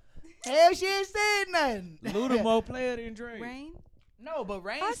yeah. Hell, she ain't said nothing. Luda more player than Drake. Rain? No, but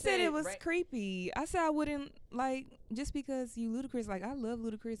Rain I said it was Rain- creepy. I said I wouldn't like just because you Ludacris. Like I love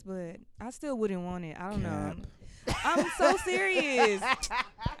Ludacris, but I still wouldn't want it. I don't know. I'm so serious. I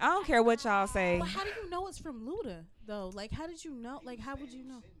don't care what y'all say. But how do you know it's from Luda though? Like, how did you know? Like, how would you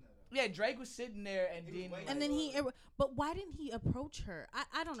know? Yeah, Drake was sitting there and then And then but why didn't he approach her?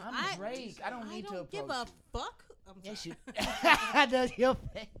 I don't know. I'm Drake. I don't need to give approach a fuck. I'm Yes, sorry. you. Does your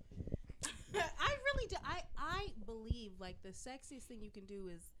face. I really do. I believe like the sexiest thing you can do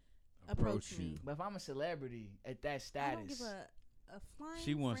is approach me. But if I'm a celebrity at that I don't give status, a flying.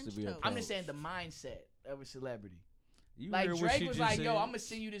 She wants to French be toast. I'm just saying the mindset of a celebrity. You Like heard what Drake she was just like, "Yo, said? I'm gonna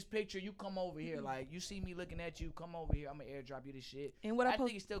send you this picture. You come over here. Like you see me looking at you. Come over here. I'm gonna airdrop you this shit." And what I I post,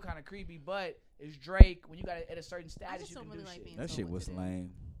 think it's still kind of creepy, but it's Drake. When you got at a certain I status, just you don't can really do like shit. being That shit was solicited.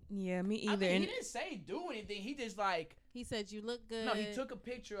 lame. yeah, me I either. mean, And he didn't say do anything. He just like He said you look good. no. He took a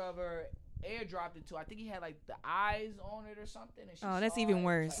picture of her, airdropped it to. I think he had like the eyes on it or something. And she Oh, that's saw even it.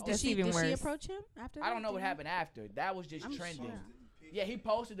 worse. Like, That's Did even Did she worse. approach him after? I don't that? know Do what you happened after. That was just I'm trending. sure. Yeah, he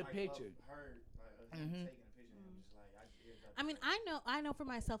posted the picture. Mhm. I mean, I know for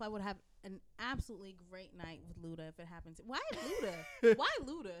myself, I would have an absolutely great night with Luda if it happens. Why Luda? Why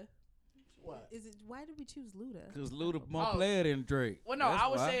Luda? What? Is it? Why did we choose Luda? Cause Luda more Oh. player than Drake. Well, no, That's I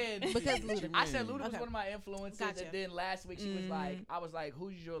was why. saying Because Luda. I said Luda was Okay. one of my influences, Gotcha. and then last week she was like, Mm. I was like,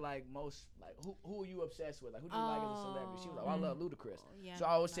 who's your like most like who are you obsessed with? Like who do you like as a celebrity? She was like, well, I love Ludacris. Yeah, So I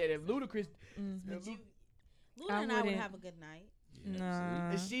always said if Ludacris, Mm. But you, Luda I and I would wouldn't. have a good night.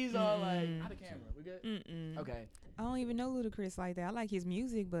 Nah. if she's all like, Mm-mm. out the camera, we good? Mm-mm. Okay. I don't even know Ludacris like that. I like his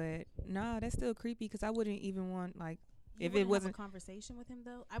music, but nah, that's still creepy because I wouldn't even want like You if it wouldn't have wasn't a conversation with him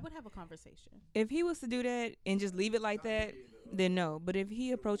though. I would have a conversation. if he was to do that and just leave it like that, then no. But if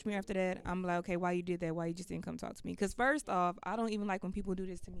he approached me after that, I'm like, okay, why you did that? Why you just didn't come talk to me? Because first off, I don't even like when people do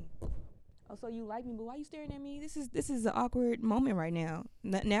this to me. Oh, so you like me, but why you staring at me? This is an awkward moment right now.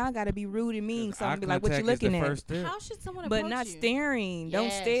 Now I gotta be rude and mean. So I'm gonna be like, what you looking at? How should someone But approach not you? staring. Don't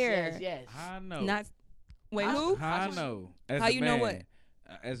Yes, stare. Yes. I know. Not. Wait, I- who? How I know. As How a you know man, what?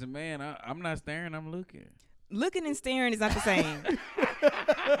 As a man, I'm not staring. I'm looking. Looking and staring is not the same.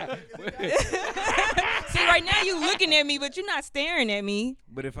 See, right now you looking at me, but you're not staring at me.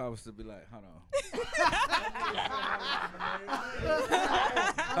 But if I was to be like, hold on,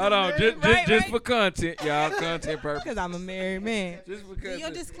 hold on, just for content, y'all, content purpose. Because I'm a married man. Just for Do your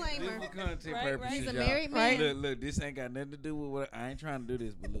content, disclaimer. just for content Right, purposes, right. He's a y'all. married man. Look, this ain't got nothing to do with what I ain't trying to do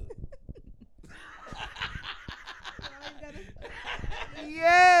this, but look.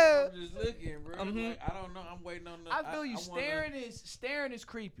 Yeah. I'm just looking, bro. Like, I don't know. I'm waiting on the. I feel you. wanna- Staring is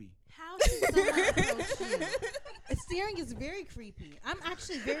creepy. How should someone approach you? Staring is very creepy. I'm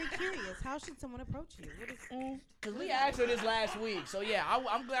actually very curious. How should someone approach you? What is, Cause we asked her this last week, so yeah,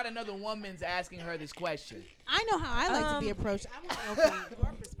 I'm glad another woman's asking her this question. I know how I like to be approached. I want to know from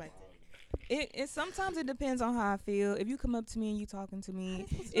your perspective. It sometimes it depends on how I feel. If you come up to me and you talking to me,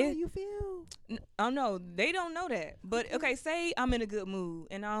 How you feel? oh no, they don't know that. But okay, say I'm in a good mood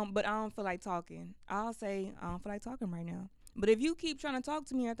and I don't feel like talking. I'll say I don't feel like talking right now. But if you keep trying to talk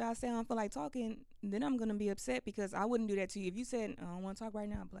to me after I say I don't feel like talking, then I'm gonna be upset because I wouldn't do that to you. If you said I don't want to talk right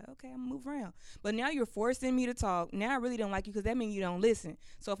now, I'm like, okay, I'm gonna move around. But now you're forcing me to talk. Now I really don't like you because that means you don't listen.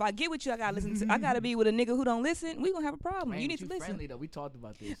 So if I get with you, I gotta listen. I gotta be with a nigga who don't listen. We gonna have a problem. Man, you but need to listen. Friendly though. We talked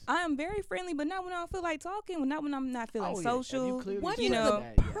about this. I am very friendly, but not when I don't feel like talking. Not when I'm not feeling Oh, yeah. social. You clearly What said is you know, the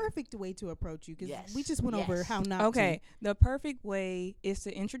that, yeah. perfect way to approach you? Because Yes. we just went over Yes. how not Okay, the perfect way is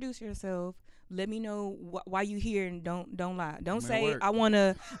to introduce yourself. Let me know why you here and don't lie. Don't Man, say work. I want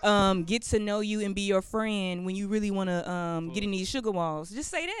to get to know you and be your friend when you really want to get in these sugar walls. Just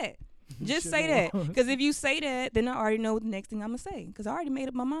say that. Just say that. Because if you say that, then I already know what the next thing I'm going to say. Because I already made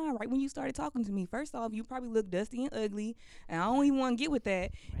up my mind right when you started talking to me. First off, you probably look dusty and ugly, and I don't even want to get with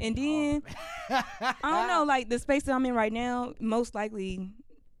that. And then, I don't know, like the space that I'm in right now, most likely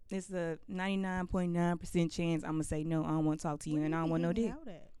it's a 99.9% chance I'm going to say, no, I don't want to talk to you, and I don't want no dick.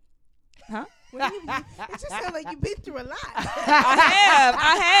 Huh? It just sounds like you've been through a lot.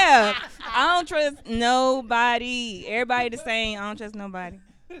 I have. I don't trust nobody. Everybody the same. I don't trust nobody.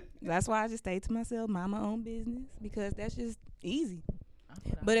 That's why I just stay to myself, mind my own business, because that's just easy.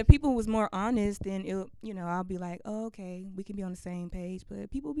 But if people was more honest, then it, I'll be like, oh, okay, we can be on the same page. But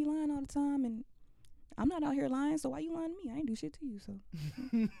people be lying all the time, and I'm not out here lying, so why you lying to me? I ain't do shit to you, so.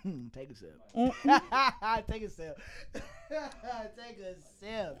 Take a sip. Mm. Take a sip. Take a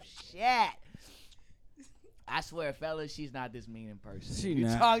sip. Shit. I swear, fellas, she's not this mean in person. She You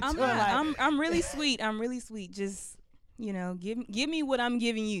not. talk to I'm her not. like, I'm really sweet. I'm really sweet. Just, give me what I'm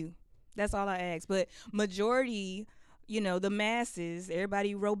giving you. That's all I ask. But majority, the masses,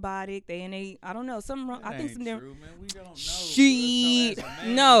 everybody robotic. I don't know. Something wrong. I think some true, different. man. We don't know. She, So as a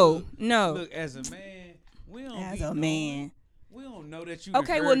man, no. Look, as a man, we don't As be a knowing. man. We don't know that you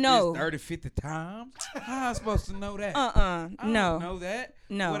Okay, done well, heard no. this 30, 50 times. How I supposed to know that? I no. no. Know that.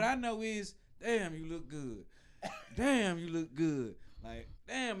 No. What I know is, damn, you look good. Damn, you look good. Like,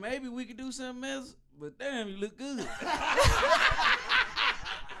 damn, maybe we could do something else, but damn, you look good.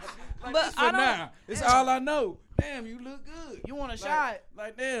 Like, But this for I don't- now. It's all I know. damn, you look good. You want a Like- shot?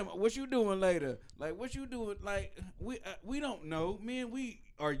 Like, damn, what you doing later? Like, what you doing? Like, we don't know. Men, we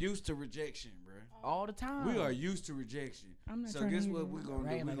are used to rejection, bro. All the time. We are used to rejection. I'm not So trying guess to what hear we're that. gonna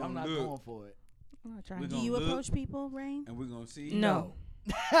Rain, do? We're like, I'm gonna not look, going for it. I'm not we trying. Do gonna you look, approach people, Rain? and we're gonna see. No.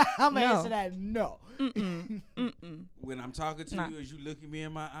 I'm No. gonna answer that no. Mm-mm. Mm-mm. When I'm talking to Nah. you, as you look at me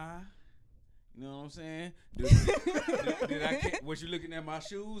in my eye, you know what I'm saying? Did I? Was you looking at my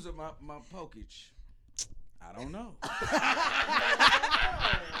shoes or my pokage? I don't know.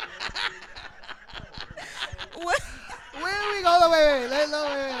 What? Where we go? Wait.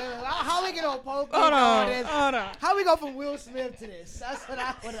 How we get on poker? Hold on. This? Hold on. How we go from Will Smith to this? That's what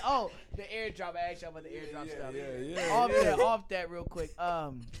I want to. Oh, the airdrop. I asked y'all about the airdrop stuff. Off that real quick.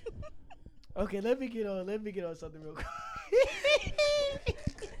 Okay, let me get on something real quick.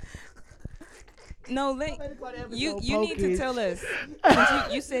 No, you need to tell us.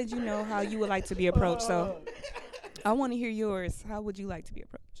 Since you said you know how you would like to be approached, so I want to hear yours. How would you like to be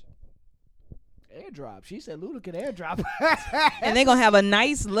approached? Airdrop. She said Luda can airdrop. And they're gonna have a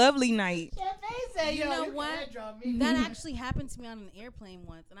nice, lovely night. You know what? That actually happened to me on an airplane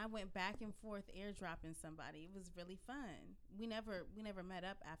once, and I went back and forth airdropping somebody. It was really fun. We never met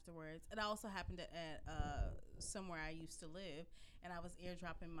up afterwards. It also happened at somewhere I used to live, and I was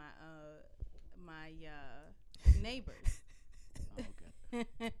airdropping my neighbors.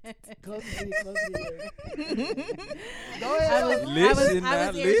 Close to the Go I ahead. was Listen,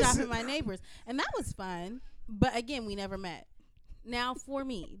 airdropping my neighbors, and that was fun. But again, we never met. Now, for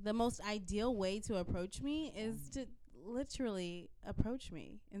me, the most ideal way to approach me is to literally approach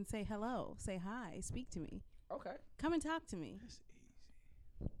me and say hello, say hi, speak to me. Okay. Come and talk to me.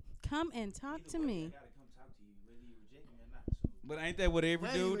 Come and talk to me. But ain't that what every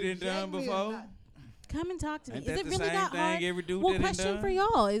Whether you dude done reject me or before? not. Come and talk to me. Ain't Is that it the really same that thing hard? every dude Well, done question done? for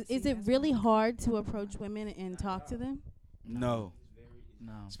y'all: Is it really hard to approach women and talk to them? No,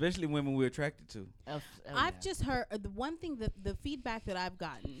 No. especially women we're attracted to. I've just heard the one thing that the feedback that I've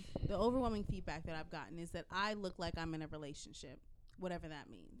gotten, the overwhelming feedback that I've gotten is that I look like I'm in a relationship, whatever that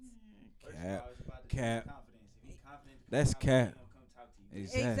means. Cap. That's cap.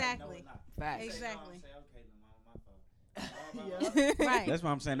 Exactly. Facts. Exactly. Yeah. Right. That's what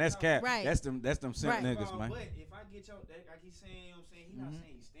I'm saying. That's cap. Right. That's them simp Right. niggas, man. But if I get your, like he's saying, you know what I'm saying, he's not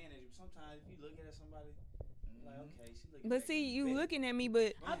saying he's standing at you. Sometimes if you look at somebody, like, okay, she looking But at see, you bet. looking at me,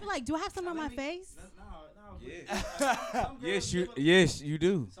 but I'll be like, do I have something on my face? No. Yes, you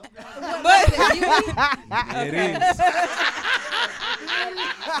do. but Yeah, it is.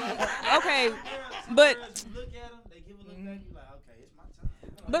 okay, but Look at them, they give a look back, you like, okay, it's my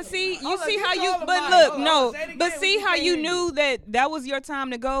time. but see, you Hold on, see you how you. told But him, look, Mike. no. Hold on, say it But again, see we how can't you hear knew that was your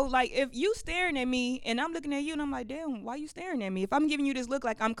time to go. Like if you staring at me and I'm looking at you and I'm like, damn, why you staring at me? If I'm giving you this look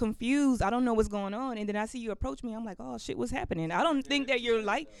like I'm confused, I don't know what's going on, and then I see you approach me, I'm like, oh shit, what's happening? I don't think that you're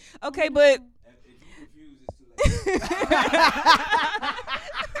like, okay, but.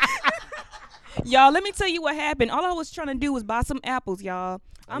 Y'all, let me tell you what happened. All I was trying to do was buy some apples, y'all.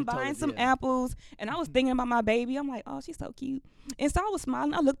 I'm buying some apples, and I was thinking about my baby. I'm like, oh, she's so cute. And so I was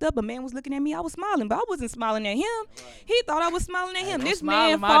smiling. I looked up, a man was looking at me. I was smiling, but I wasn't smiling at him. He thought I was smiling at him. don't This smile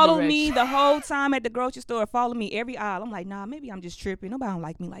man in my followed me direction. the whole time at the grocery store, followed me every aisle. I'm like, nah, maybe I'm just tripping. Nobody don't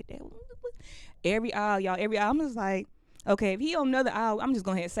like me like that. Every aisle, y'all, every aisle. I'm just like, okay, if he on another aisle, I'm just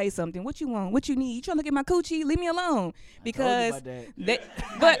going to say something. What you want? What you need? You trying to look at my coochie? Leave me alone. Because,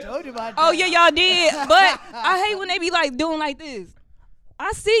 but, Told you about oh that. yeah, y'all did. But I hate when they be like doing like this.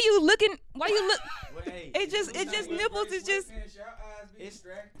 I see you looking. Why you look? It just nipples. It's just.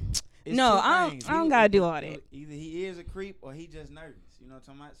 It's No, two I things. don't gotta do all that. Either he is a creep or he just nervous. You know what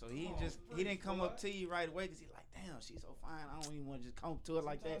I'm talking about? So he didn't come up to you right away because he's like, damn, she's so fine. I don't even want to just come to it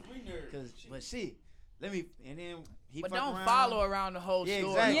like that. But shit, let me. And then he. But fuck don't around. follow around the whole Yeah,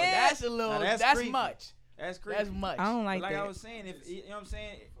 story. exactly. Yeah. That's a little. Now, that's that's creepy. much. That's creepy. That's much. I don't like Like that. I was saying, if you know what I'm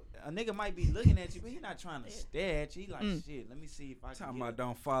saying, a nigga might be looking at you, but he's not trying to stare at you. He like, shit, let me see if I can. Talking get about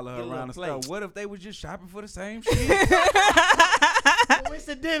don't follow her get a around the little store. play. What if they was just shopping for the same shit?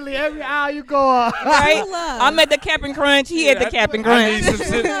 Coincidentally, every aisle you go on. Right? love. I'm at the Cap'n Crunch. He at the Cap'n I need Crunch. some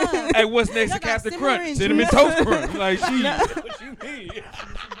cinnamon. Hey, what's next to Y'all got Captain cinnamon Crunch? and Cinnamon juice. Toast Crunch. I'm like, shit. What you need?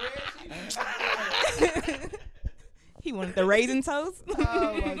 He wanted the raisin toast.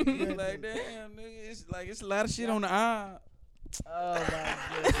 Oh my goodness. Like, damn, nigga, it's a lot of shit on the aisle. Oh my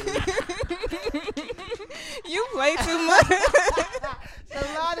goodness. You play too much. It's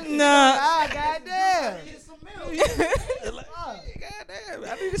a lot of shit. Nah. Ah, goddamn. Goddamn,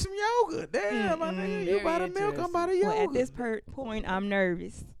 I needed some yogurt. Damn, my nigga, you Very buy the milk, I'm buy the Well, at yogurt. this point, I'm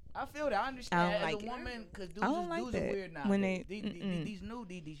nervous. I feel that. I understand. I don't As like a it. woman, because I don't like dudes are that. weird now. When they- these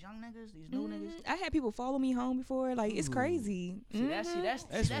young niggas, these new niggas. I had people follow me home before. Like, it's crazy. See, that's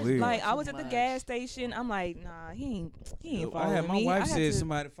That's weird. doing Like, I too was at the much. gas station. I'm like, nah, he ain't I following had my me. wife I had said to-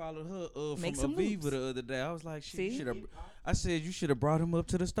 somebody followed her from make some Aviva loops. the other day. I was like, shit, you See? should have. I said you should have brought him up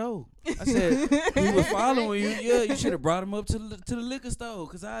to the store. I said he was following you. Yeah, you should have brought him up to the liquor store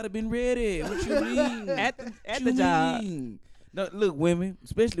because I'd have been ready. What you mean? at What the you job. mean? No, look, women,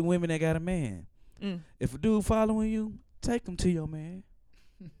 especially women that got a man. If a dude following you, take him to your man.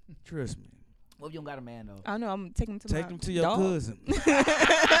 Trust me. Well, if you don't got a man though. I know. I'm taking him to Take my him to your dog. cousin.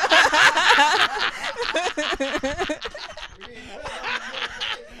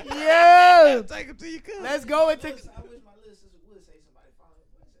 Yeah. Take him to your cousin. Let's go into. I wish my little sister would say somebody following.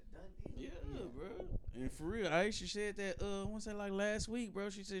 What is that? Done deal? Yeah, bro. And for real, Aisha said that. I want to say like last week, bro.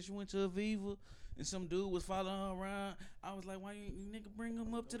 She said she went to Aviva and some dude was following her around. I was like, why you nigga bring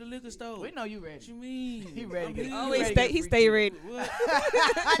him up to the liquor store? We know you What ready. you mean? He ready to get- Oh, You he ready stay. to He freak stay you. ready. What?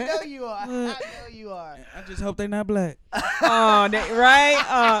 I know you are. I What? know you are. I just hope they not black. Oh, that,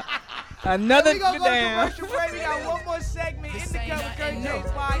 right? Another We gonna go to damn. commercial break. We got one more segment in the Kevin Curtin James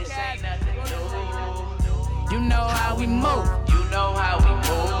podcast. You know how we move. You know how we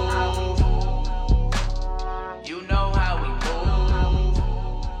move. You know how we move.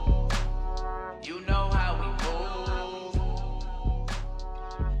 You know how we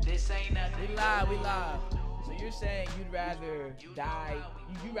move. This ain't nothing. We live. So you're saying you'd rather die,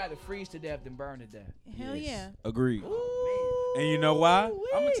 you'd rather freeze to death than burn to death? Hell yeah. Agreed. And you know why?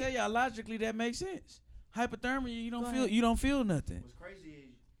 I'm gonna tell y'all logically that makes sense. Hypothermia, you don't feel nothing. What's crazy is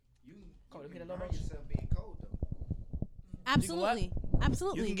you Let me can get a little burn motion. yourself being cold though. Absolutely.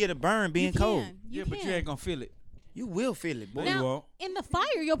 Absolutely. You can get a burn being You cold. can. Yeah, but you ain't gonna feel it. You will feel it, boy. No, you Now, won't. in the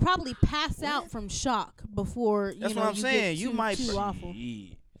fire, you'll probably pass out from shock before That's you know what I'm you saying. Get You too, might too be- awful.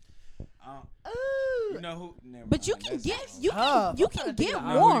 Yeah. You know who? Never But you mind. can That's get awesome. you Huh. can you I'm trying can to get think You of-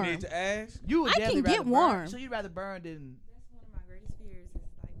 know who warm. you need to ask? You would I can definitely get rather burn. warm. So you'd rather burn than. That's one of my greatest fears is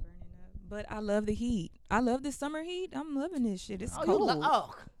like burning up. But I love the heat. I love the summer heat. I'm loving this shit. It's Oh, you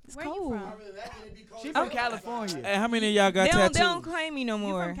cold. It's Where cold. you from? She from California. Hey, how many of y'all got They tattoos? don't claim me no You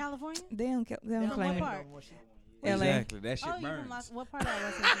more. from California? They don't From claim what me. part? LA. Exactly. That shit Oh, you burns. from what part of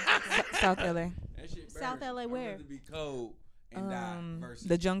Los Angeles? South LA. That shit burns. South LA I'd where? rather be cold and die versus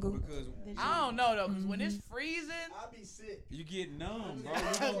The jungle. because I don't know though, because when it's freezing, I'll be sick. you get numb, bro. You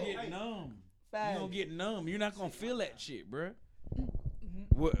gonna get numb. You gonna get numb. You're not gonna feel that shit, bro.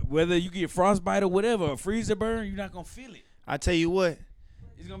 Whether you get frostbite or whatever, a freezer burn, you're not gonna feel it. I tell you what,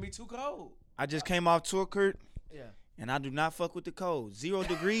 It's gonna be too cold. I just came off tour, Kurt, yeah. and I do not fuck with the cold. 0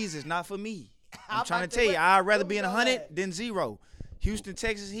 degrees is not for me. I'm I'm trying about to to tell you, wait- I'd rather where be we in going 100 at? than 0. Houston,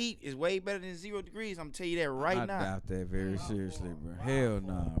 Texas heat is way better than 0 degrees. I'm tell you that right I now. doubt that very seriously, bro. Hell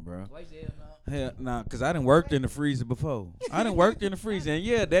nah, bro. Why you say hell no? Hell nah, cause I done worked in the freezer before. I done worked in the freezer, and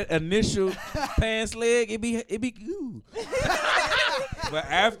yeah, that initial pants leg, it be ooh. But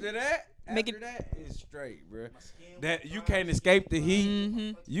after that, it's straight, bro. That you can't escape the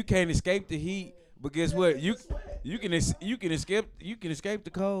heat. You can't escape the heat. But guess what? You can escape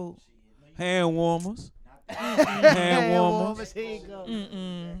the cold. Hand warmers. Hand warmers. Here you go.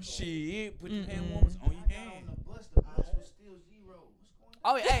 Shit, put your hand warmers on your hand.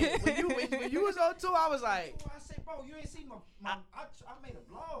 Oh, hey, when you was on tour, I was like, I said, bro, you ain't seen I made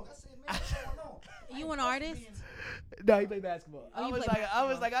a vlog. I said, man, what's going on? You an artist? no, he played basketball. Oh, I you was play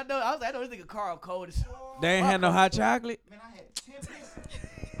like, I know this nigga Carl cold as. They ain't had no hot chocolate. Man, I had Tim's.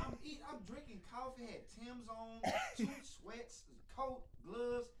 I'm drinking coffee. Had Tim's on, 2 sweats, coat,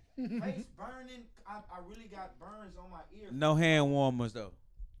 gloves, face burning. I really got burns on my ear. No hand warmers though.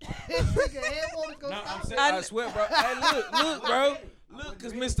 No, I'm saying, I swear, bro. Hey, look, bro. Look,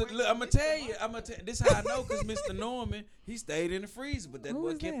 cause I'ma tell you, this how I know, cause Mr. Norman, he stayed in the freezer, but that Who boy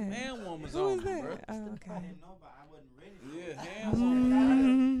is kept that? hand warmers Who on, is bro. that? Oh, okay. I didn't know, but I wasn't ready. Yeah, hand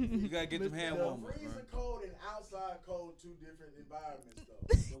warmers. You gotta get them hand warmers, bro. Freezing cold and outside cold, 2 different environments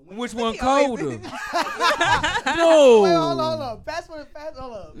though. Which one colder? Wait, hold No. on. Fast one,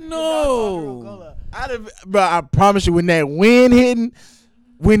 hold up. No. Bro, I promise you, when that wind hitting,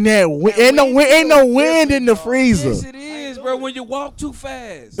 ain't no wind in the freezer. Yes, it is, bro. When you walk too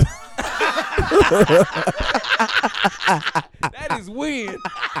fast. That is wind.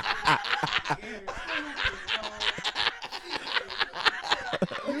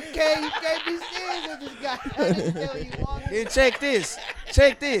 You can't be serious with this guy. I just tell you walking. Then check this.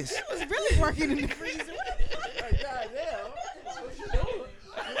 Check this. It's really working in the freezer.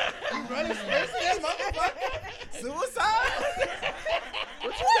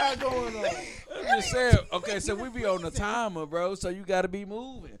 What you got going on? I'm just saying. Okay, so we be on the timer, bro. So you gotta be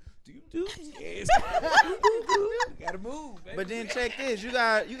moving. Gotta move, baby. But then check this. You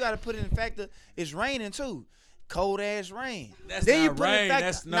gotta put it in factor. It's raining too. Cold ass rain. That's then not you put it in rain, factor.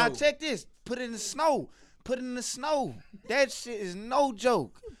 that's snow. Now check this. Put it in the snow. Put it in the snow. That shit is no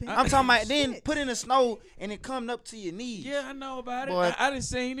joke. I'm talking about then put it in the snow and it coming up to your knees. Yeah, I know about it. Boy. I didn't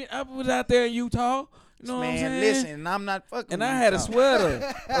seen it. I was out there in Utah. You know what I'm Man, saying? listen, I'm not fucking. And with I you, had a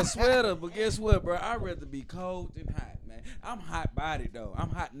dog. sweater, but guess what, bro? I'd rather be cold than hot, man. I'm hot bodied though. I'm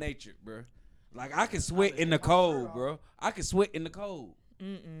hot natured, bro. Like I can sweat in the cold, bro. I can sweat in the cold.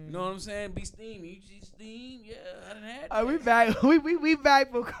 You know what I'm saying? Be steamy. You just steam. Yeah, I done had that. We back. We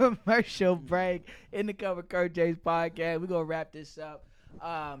back for commercial break in the Cover Kurt James podcast. We gonna wrap this up.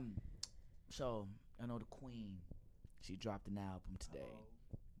 So I know the Queen. She dropped an album today.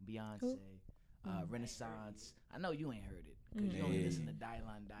 Beyonce, Renaissance. I know you ain't heard it because you only listen to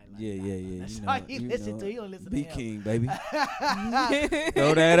Dylan. Yeah. That's You all know, you you listen know. to. You don't listen Be to him. king, baby.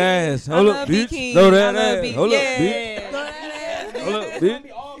 Throw that ass. I Hold love up, B bitch. King. Throw I that love ass. B- Hold up, yeah. bitch. Hold up, It's gonna bitch.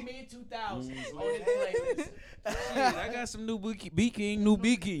 be all mid 2000s on this playlist. Shit, I got some new B King, new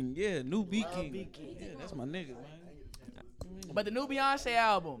B King. Yeah, new B Love King. B King. Yeah, that's my nigga, man. But the new Beyonce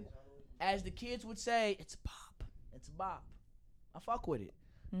album, as the kids would say, it's a bop. It's a bop. I fuck with it.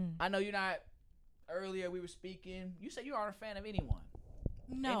 I know you're not. Earlier we were speaking. You said you aren't a fan of anyone.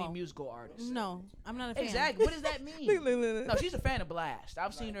 No. Any musical artist. No, I'm not a fan. Exactly. What does that mean? Look. No, she's a fan of Blast.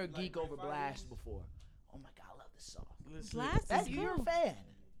 I've seen her geek over Blast before. Oh my god, I love this song. Blast That's is you're a cool. fan.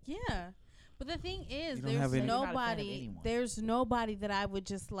 Yeah, but the thing is, You don't have there's any- You're not a fan of nobody. anyone. There's nobody that I would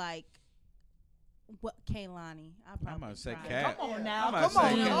just like. What Kaylani? I'm about to say cry. Cap. Come on now. I'm about to Come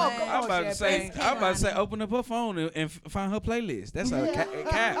on, say- you know now. what? Come I'm on, about to say. Champagne. I'm about to say. Kehlani. Open up her phone and find her playlist. That's a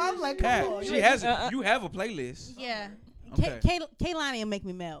Cap. I'm like, come Cap. on. She has it. You have a playlist. Yeah, Okay. Kaylani will make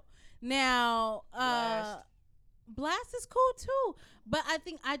me melt. Now, Blast is cool too, but I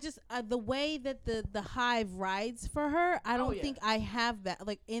think I just the way that the Hive rides for her, I don't yeah. think I have that.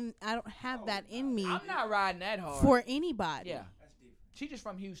 I don't have that in me I'm not riding that hard. for anybody. Yeah. She just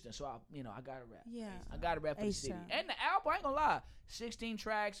from Houston, so I got to rap. Yeah. I got to rap for the city. A$AP. And the album, I ain't gonna lie, 16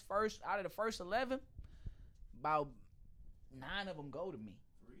 tracks. Out of the first 11, about 9 of them go to me.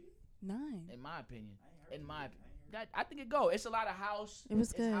 9. In my opinion. I think it go. It's a lot of house. It was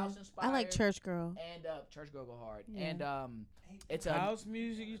it's good. House inspired. I like Church Girl. And Church Girl go hard. Yeah. And it's a. House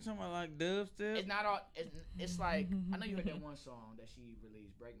music. You talking about like dubstep? It's not all. It's like I know you heard that one song that she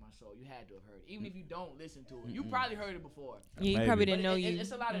released, "Break My Soul." You had to have heard it, even if you don't listen to it. You probably heard it before. Yeah, you Maybe. probably But didn't know you.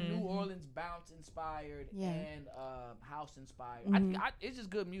 It's a lot of New Orleans bounce inspired Yeah. and house inspired. Mhm. It's just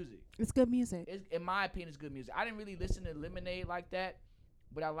good music. It's good music. In my opinion, it's good music. I didn't really listen to Lemonade like that,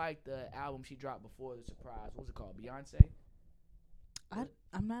 but I like the album she dropped before the surprise. What's it called? Beyonce.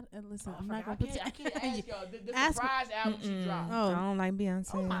 I'm not. Listen, I'm not I gonna. can't ask y'all. The Ask- surprise album she dropped. Oh. I don't like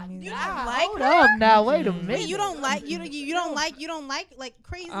Beyonce. Oh my music. God. like Hold her? up now. Wait a Wait, minute. you don't like like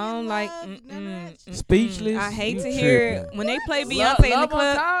crazy. I don't in like. Love, none of that shit? Speechless. I hate You to hear tripping. when they play Love Beyonce in the on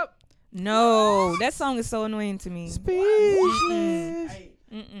club. top? No, that song is so annoying to me. Speechless. Hey,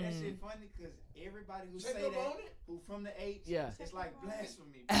 that Mm-mm. shit funny because everybody who say that, who from the H, Yeah. it's like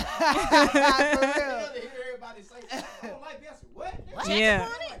blasphemy. For I real. hear everybody say, I don't like Beyonce. What? Yeah.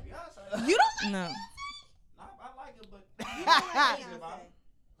 I don't like Beyonce. You don't like No. Nah, I like her, but You don't like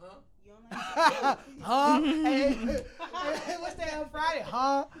Huh? You don't like Huh? Hey, what's that on Friday?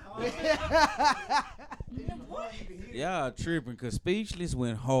 Huh? Y'all tripping because Speechless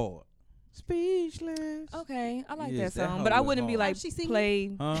went hard. Speechless. Okay, I like Yes, that that song, hoe but I was wouldn't be hard. like She sing it?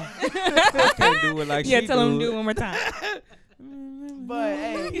 play. Huh? I can't do it like Yeah, she tell him to do do it one more time. But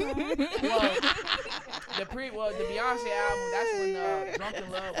hey, the Beyonce album. That's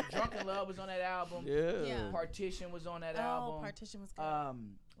when Drunken Love was on that album. Yeah. Partition was on that Oh, album. Partition was good.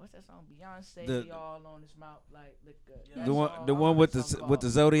 What's that song? Beyonce, The- all on his mouth like liquor. The one with the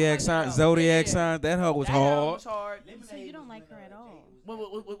Zodiac sign. Zodiac sign. That hoe was That album hard. was hard. So you don't like her at all?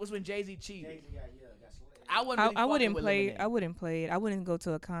 Was when Jay-Z cheated. I wouldn't. Really I wouldn't fucking with play. Lemonade. I wouldn't play it. I wouldn't go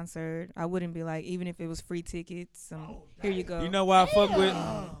to a concert. I wouldn't be like, even if it was free tickets. Here you go. You know why I fuck with?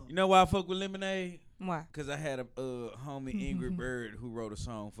 You know why I fuck with Lemonade? Why? Cause I had a homie Ingrid Bird who wrote a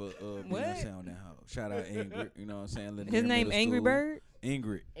song for Beyonce on that hoe. Shout out Ingrid. You know what I'm saying? Living His near name middle Angry school. Bird.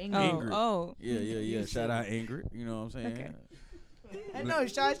 Ingrid. Ingrid. Oh. Yeah. Shout out Ingrid. You know what I'm saying? Okay. I know.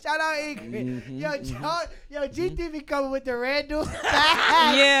 Shout out Ingrid. Yo, GT be coming with the Randall.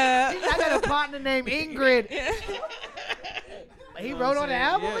 Yeah. I got a partner named Ingrid. He You know wrote what on I'm the saying?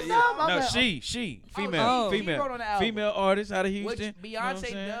 album or something? No, I'm like, she, Oh, female, he female, wrote on the album. female artist out of Which Houston. You know what I'm Beyonce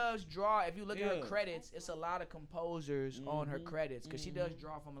saying? does draw. If you look at her Yeah. credits, it's a lot of composers on her credits because she does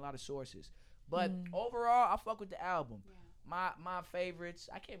draw from a lot of sources. But overall, I fuck with the album. my favorites.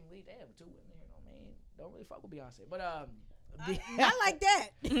 I can't believe they have 2 women here. Man, don't really fuck with Beyonce, but Not like that.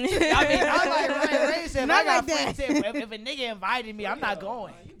 I mean, I like Ryan Ray said. Not I got like that. friends said, if a nigga invited me, I'm not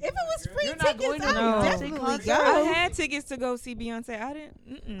going. If it was free You're not tickets, going to I no would concert? definitely I go. had tickets to go see Beyonce. I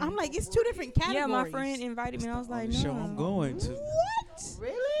didn't. Mm-mm. I'm like, it's 2 different categories. Yeah, my friend invited me, and I was like, no. show I'm going to. What?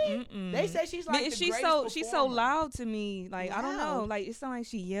 Really? Mm-mm. They say she's like Man, the she's greatest so performer. loud to me. Like I don't know. Loud? Like it sounds like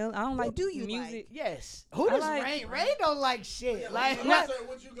she yell. I don't Who like do you music. like? Yes. Who I does like- Ray? Ray don't like shit. Like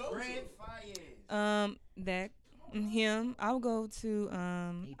What you go to? That him. I'll go to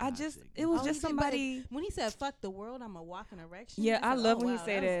He I just toxic. it was Oh, just he did, but somebody. When he said "fuck the world," I'm a walking erection. Yeah, I said, love oh, when wow, he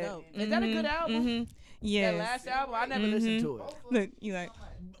say was that. dope. Is that a good album? Mm-hmm. Yes. That last album, I never listened to it. Look, you like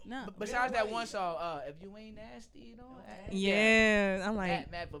No. Besides that one song, if you ain't nasty, you know. yeah. I'm like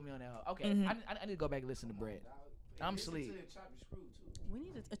Matt put me on that. Okay, Mhm. I need to go back and listen to Bread. I'm asleep. We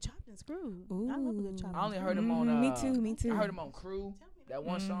need a chopped and screwed. I love a good chopped. I only and heard him on. Me too. I heard him on Crew. That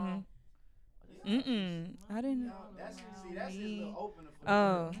one song. Mm-mm. I didn't. That's his little opener for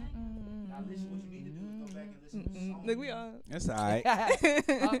Oh. Now listen, what you need to do is go back and listen to the song. Look, we all. That's all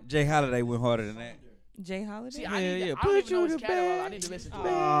right. Jay Holiday went harder than that. Jay Holiday. See, Yeah, I need yeah. to, I Put don't even know you his to catalog. I bed. need to listen to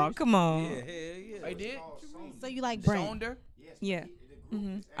Oh, it. come on. Yeah, hell yeah. I did. So you like Brent? Sonder. Yeah.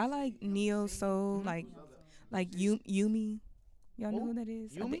 I like neo soul, like Yumi. Y'all know Who? who that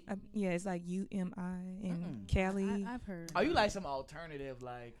is? Yumi? Yeah, it's like UMI and Cali. I've heard. Oh, you like some alternative,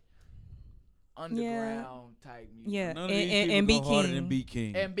 like underground type music? Yeah, None of and these B people go harder than King. B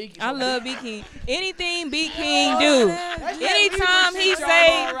King. And Big. I love B King. Anything B King do. That's that Anytime Libra he shit y'all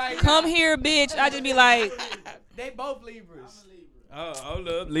say, on right "Come now. here, bitch," I just be like, They both Libras. Oh, hold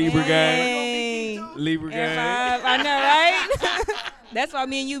up. Libra gang. "Hey." Libra gang. I know, right? That's why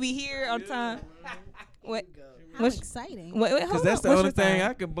me and you be here on time. What? How What's- exciting. Wait, Cause hold that's up. the What's only your thing sign?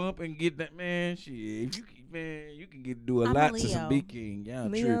 I can bump and get that man. Shit, if you can, man, you can get do a I'm a lot to some Leo. B King. Y'all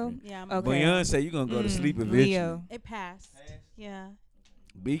Leo? tripping. Yeah, I'm Okay. Beyonce, you gonna go to sleep eventually. Leo. It passed. Yeah.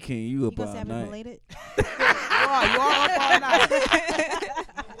 B King, you You up gonna all say I've been night. related? You all up all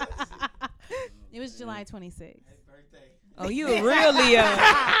night. It was July 26th. Oh, you a real Leo.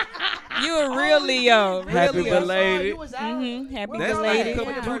 You a real Leo. Real Happy Leo. belated. You was out. Happy That's like a belated.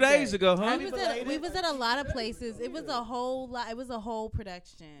 couple Yeah. 2 days ago, huh? Happy We belated. was at a lot of places. It was a whole lot. It was a whole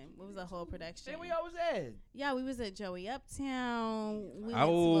production. It was a whole production. Say we always at. Yeah, we was at Joey Uptown. We went to a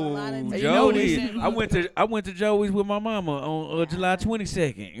Oh, lot of you know Joey's. this. I went to Joey's with my mama on July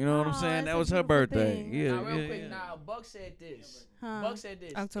 22nd. You know what I'm Aw, saying? that's That a was her beautiful birthday. thing. Yeah, Now, real yeah, quick, yeah. now Buck said this. Huh. Buck said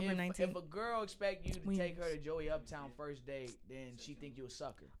this. October if, 19th. If a girl expect you to Wings. take her to Joey Uptown first date, then she think you a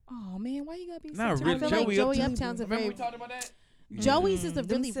sucker. Oh man, why you gotta be Not so really. I feel terrible? like Joey Joey Uptown. Uptown's a Remember very we talked about that? Joey's is a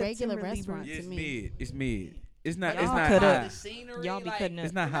Them really regular September restaurant Libras. to It's me. mid. It's mid. It's not. Y'all It's not cut high. up. The scenery, Y'all be like, cutting up.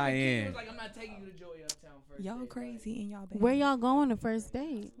 It's not remember high King end. was like, I'm not taking you to Joey Uptown first Y'all date. crazy and y'all bad. Where y'all going the first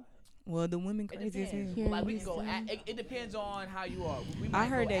date? Well, the women It crazy as hell. depends. Here Like in we can go. Houston. It depends on how you are. We I might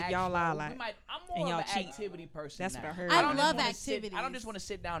heard go that y'all lie a action. lot. We might, I'm And more y'all of an cheat. activity person. That's now. what I heard. I don't just love wanna sit- I don't activities. just want to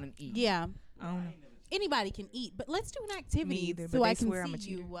sit down and eat. Yeah. I don't know. Anybody can eat, but let's do an activity either, so but I they can swear I'm a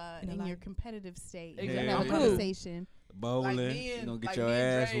see you cheater in in the your life. competitive state. Exactly. And have a Yeah. conversation. Bowling. Like me You and gonna get like your me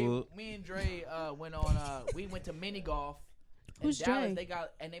and ass Dre, whooped. Me and Dre went on. We went to mini golf. In Who's Dallas, Dre? They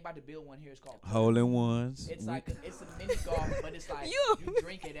got and they about to build one here. It's called Hole in ones. It's like it's a mini golf, but it's like You- you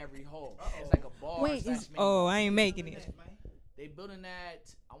drink at every hole. It's like a bar. Wait, slash is- mini Oh, golf. I ain't making it. They building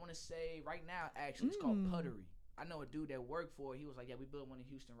that. I want to say right now. Actually, it's called Puttery. I know a dude that worked for it. He was like, "Yeah, we building one in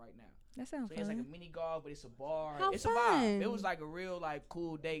Houston right now." That sounds So it's like a fun. mini golf, but it's a bar. How It's a fun. vibe. It was like a real like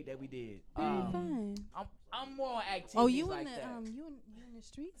cool date that we did. Very fun. I'm more on activities Oh, you like in the that. you in the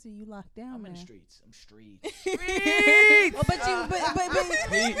streets or you locked down? I'm in the there? streets. I'm streets. Oh, but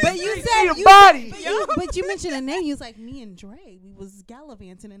you but you See said your you, body. but you mentioned a name. You was like me and Dre. We was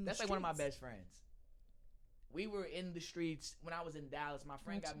gallivanting in the That's like streets. one of my best friends. We were in the streets when I was in Dallas. My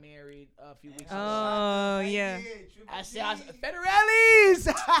friend got married a few weeks ago. Oh yeah. I said, Federellis!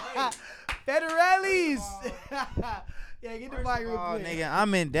 Federellis! Yeah, get the mic real Oh, quick. nigga,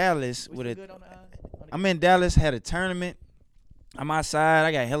 I'm in Dallas Was with you a. good on the I'm in Dallas, had a tournament. I'm outside.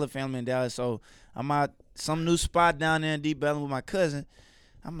 I got hella family in Dallas, so I'm out some new spot down there in Deep Ellum with my cousin.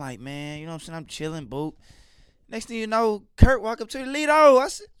 I'm like, man, you know what I'm saying? I'm chilling, boop. Next thing you know, Kurt walk up to the Lido. I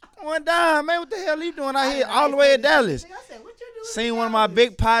said, one down, man, what the hell you doing out here all the way in Dallas? Seen one of my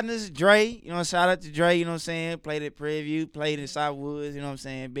big partners, Dre. You know, shout out to Dre, you know what I'm saying? Played at Preview, played in Southwoods, you know what I'm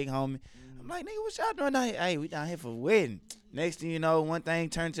saying? Big homie. I'm like, nigga, what y'all doing down here? Hey, we down here for a wedding. Next thing you know, one thing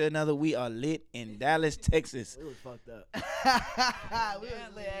turned to another. We are lit in Dallas, Texas. We was fucked up. We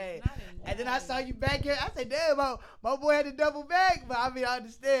was lit, hey. And then I saw you back here. I said, damn, my boy had to double back. But I mean, I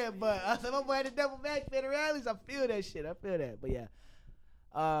understand. But I said, my boy had to double back for the rallies. I feel that shit. I feel that. But yeah.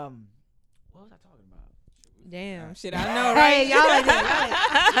 What was I talking about? Damn, shit, I know, right?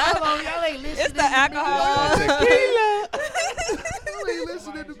 Y'all ain't listening. It's the alcohol. You ain't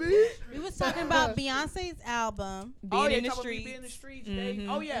listening to me. We was talking about Beyonce's album. Being in the talking about me streets. being in the streets, dating.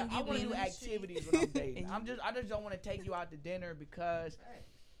 Oh yeah, I want to do activities when I'm dating. I just don't want to take you out to dinner because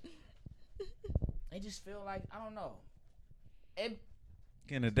I just feel like I don't know.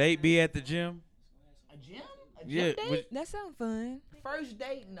 Can a date be at the gym? A gym? Yeah. Date? That sounds fun. First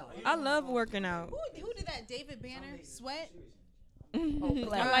date? No. I love working out. Who did that? David Banner? Sweat?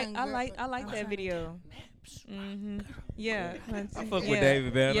 I like that video. Yeah. I fuck with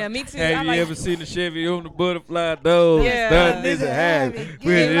David Banner. Yeah, me too. Have you ever seen the Chevy on the butterfly doors? Yeah. That is a habit.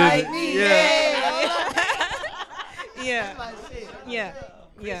 Yeah.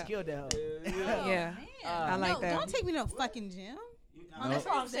 Chris killed that hoe. Yeah. I like that. Don't take me to a fucking gym. That's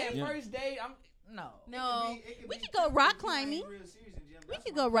what I'm saying. First date, No. We could go rock climbing. We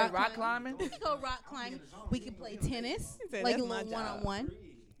could go rock climbing. We could go rock climbing. We could play tennis, like a little one-on-one.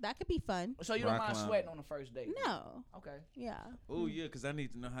 That could be fun. So you don't mind sweating on the first date? No. Okay. Yeah. Oh yeah, because I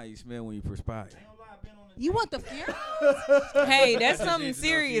need to know how you smell when you perspire. You want the fear? Hey, that's something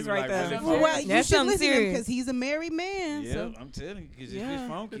serious right there. Well, That's something serious. because he's a married man. Yeah, So. I'm telling you, because if it's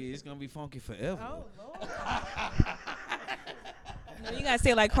funky, it's gonna be funky forever. Oh Lord. No, you gotta say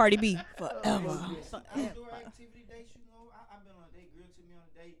it like Cardi B. Forever.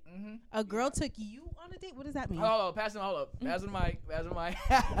 A girl took you on a date? What does that mean? Hold up. Pass the mic.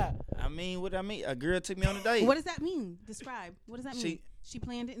 I mean, what I mean, a girl took me on a date. What does that mean? Describe. What does that mean? She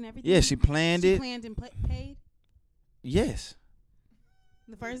planned it and everything? Yeah, she planned it. She planned and paid? Yes.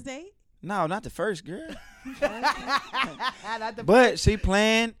 The first date? No, not the first girl. But she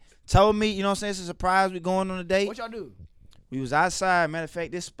planned, told me, you know what I'm saying, it's a surprise we going on a date. What y'all do? We was outside. Matter of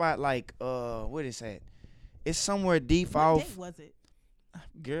fact, this spot like, what is that? It's somewhere deep What off. date was it?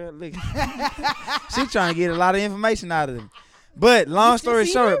 Girl, look. She trying to get a lot of information out of them. But long story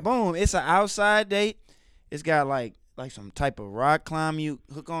short, boom, it's an outside date. It's got like some type of rock climb. You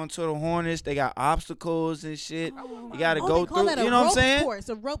hook on to the harness. They got obstacles and shit. You got to go through. You know what I'm saying?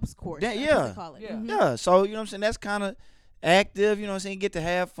 A ropes course. Yeah. That's what they call it. Yeah. Mhm. Yeah. So, you know what I'm saying? That's kind of active. You know what I'm saying? Get to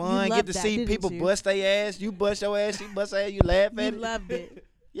have fun. You Get to loved that, see didn't people you? bust their ass. You bust your ass. She bust her ass. You laugh at You it. loved it.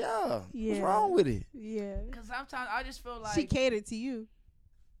 Yeah. Yeah. What's wrong with it? Yeah. Because sometimes I just feel like She catered to you.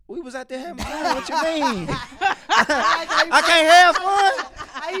 We was out there having fun. What you mean? I can't have fun.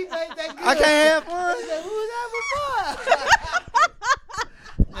 How you make that good? I can't have fun. Who's having fun?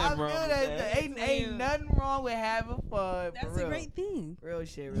 I feel wrong with that that. ain't nothing wrong with having fun. That's for real. a great thing. Real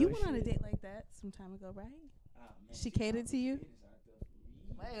shit. Real You shit. went on a date like that some time ago, right? She catered to you?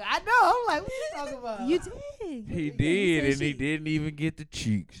 Man, I know. I'm like, what you talking about? You did. He You did, said and he didn't even get the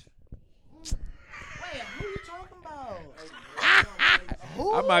cheeks. Wait, who you talking about?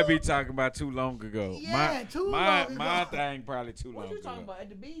 Who? I might be talking about too long ago. Yeah, too long ago. My thing probably too What long you ago. talking about? At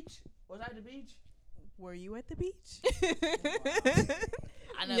the beach? Was I at the beach? Were you at the beach?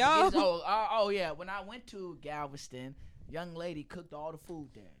 I never Yo. get it. Oh yeah. When I went to Galveston, young lady cooked all the food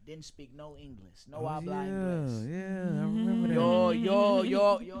there. Didn't speak no English. No habla inglés. Yeah, I remember that. Yo hable,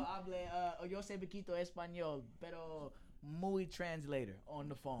 yo sé poquito español, pero muy translator on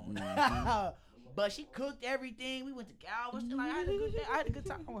the phone. But she cooked everything. We went to Galveston. Like, I had a good day. I had a good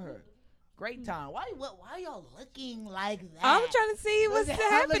time with her. Great time. Why y'all looking like that? I'm trying to see what's I'm looking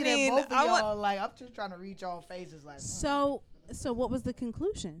at happening. both of I want. y'all, like, I'm just trying to read y'all faces like. So what was the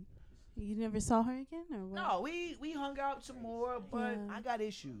conclusion? You never saw her again, or what? No, we hung out some more, but Yeah. I got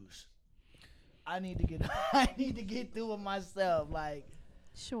issues. I need to get through with myself. Like,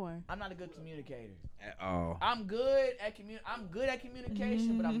 Sure. I'm not a good communicator. At all. I'm good at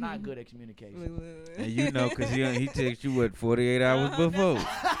communication, but I'm not good at communication. And you know, because he texted you, 48 hours before?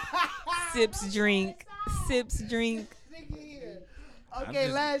 Sips drink. Okay,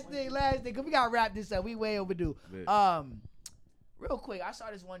 just- last thing, cause we gotta wrap this up. We way overdue. Bet. Real quick, I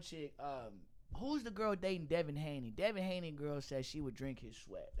saw this one chick. Who's the girl dating Devin Haney? Devin Haney girl said she would drink his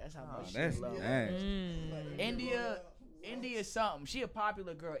sweat. That's how much That's she loves him. nasty. India something. She a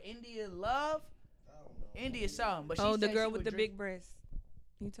popular girl. India something. But she Oh, the said girl she with would the drink- big breasts.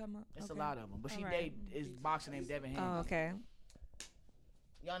 You talking about? It's Okay. a lot of them. But she Alright. date is boxer named Devin Haney. Oh, okay.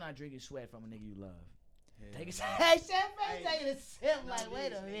 Y'all not drinking sweat from a nigga you love. Take a sip. Hey, Chef, taking a sip. Like,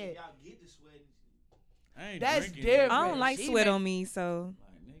 wait a minute. I ain't That's drinking different. that. I don't like She sweat make- on me, so.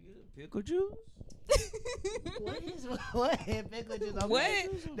 Like, nigga, pickle juice? What? Pickle just okay.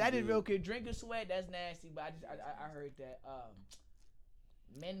 What? That is real good. Drink or sweat, that's nasty. But I heard that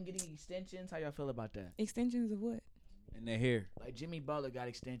men getting extensions. How y'all feel about that? Extensions of what? In their hair. Like Jimmy Butler got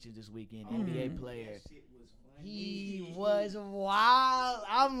extensions this weekend. NBA player. He was wild.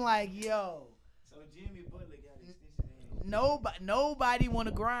 I'm like, yo. So Jimmy Butler got extensions. Nobody want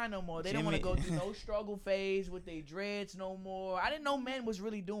to grind no more. They don't want to go through no struggle phase with their dreads no more. I didn't know men was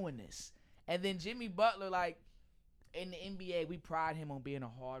really doing this. And then Jimmy Butler, like, in the NBA, we pride him on being a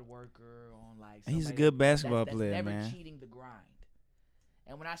hard worker, on like. He's a good basketball that's player, never man. cheating the grind.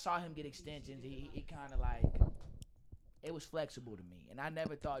 And when I saw him get extensions, he kind of like, it was flexible to me, and I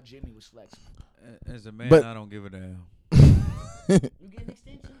never thought Jimmy was flexible. As a man, But- I don't give a damn. You getting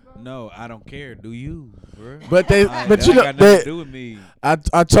extensions, bro? No, I don't care. Do you, bro? But they, That but you ain't know, got nothing they, to do with me.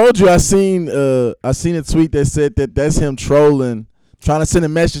 I told you I seen a tweet that said that's him trolling, trying to send a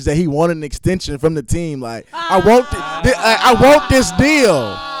message that he wanted an extension from the team. Like I want this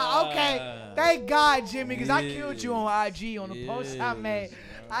deal. Okay. Thank God, Jimmy, because I killed you on IG on the post I made.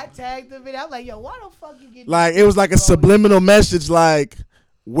 I tagged the video. I'm like, yo, why the fuck you get Like it was like a subliminal message, like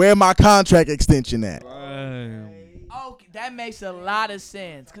where my contract extension at? Okay, that makes a lot of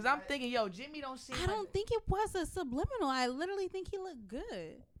sense. Because I'm thinking, yo, Jimmy don't seem I don't think it was a subliminal. I literally think he looked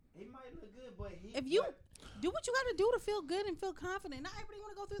good. He might look good, but If you do what you got to do to feel good and feel confident, not everybody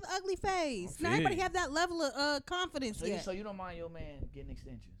want to go through the ugly phase. Not everybody have that level of confidence yet. So you don't mind your man getting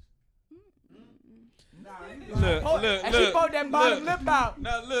extensions? Look. And she pulled that bottom lip out.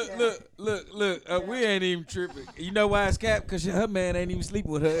 No, look. We ain't even tripping. You know why it's cap? Because her man ain't even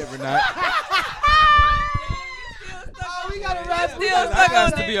sleeping with her every night. We gotta wrap it up. I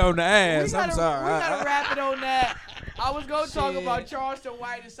got to be on the ass. We gotta, I'm sorry. We gotta wrap it on that. I was gonna talk about Charleston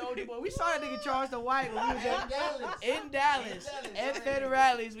White and Soulja Boy. We saw that nigga Charleston White when we was in Dallas. At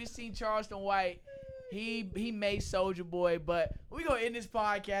Federales, we seen Charleston White. He made Soulja Boy, but we gonna end this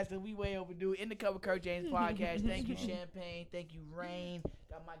podcast because we way overdue. In the Cover Kurt James podcast. Thank you, Champagne. Thank you, Rain.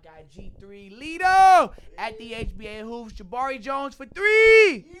 Got my guy G3 Lito at the HBA Hoops. Jabari Jones for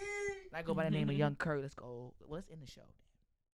 3. And I go by the name of Young Kurt. Let's go. Well, let's end the show.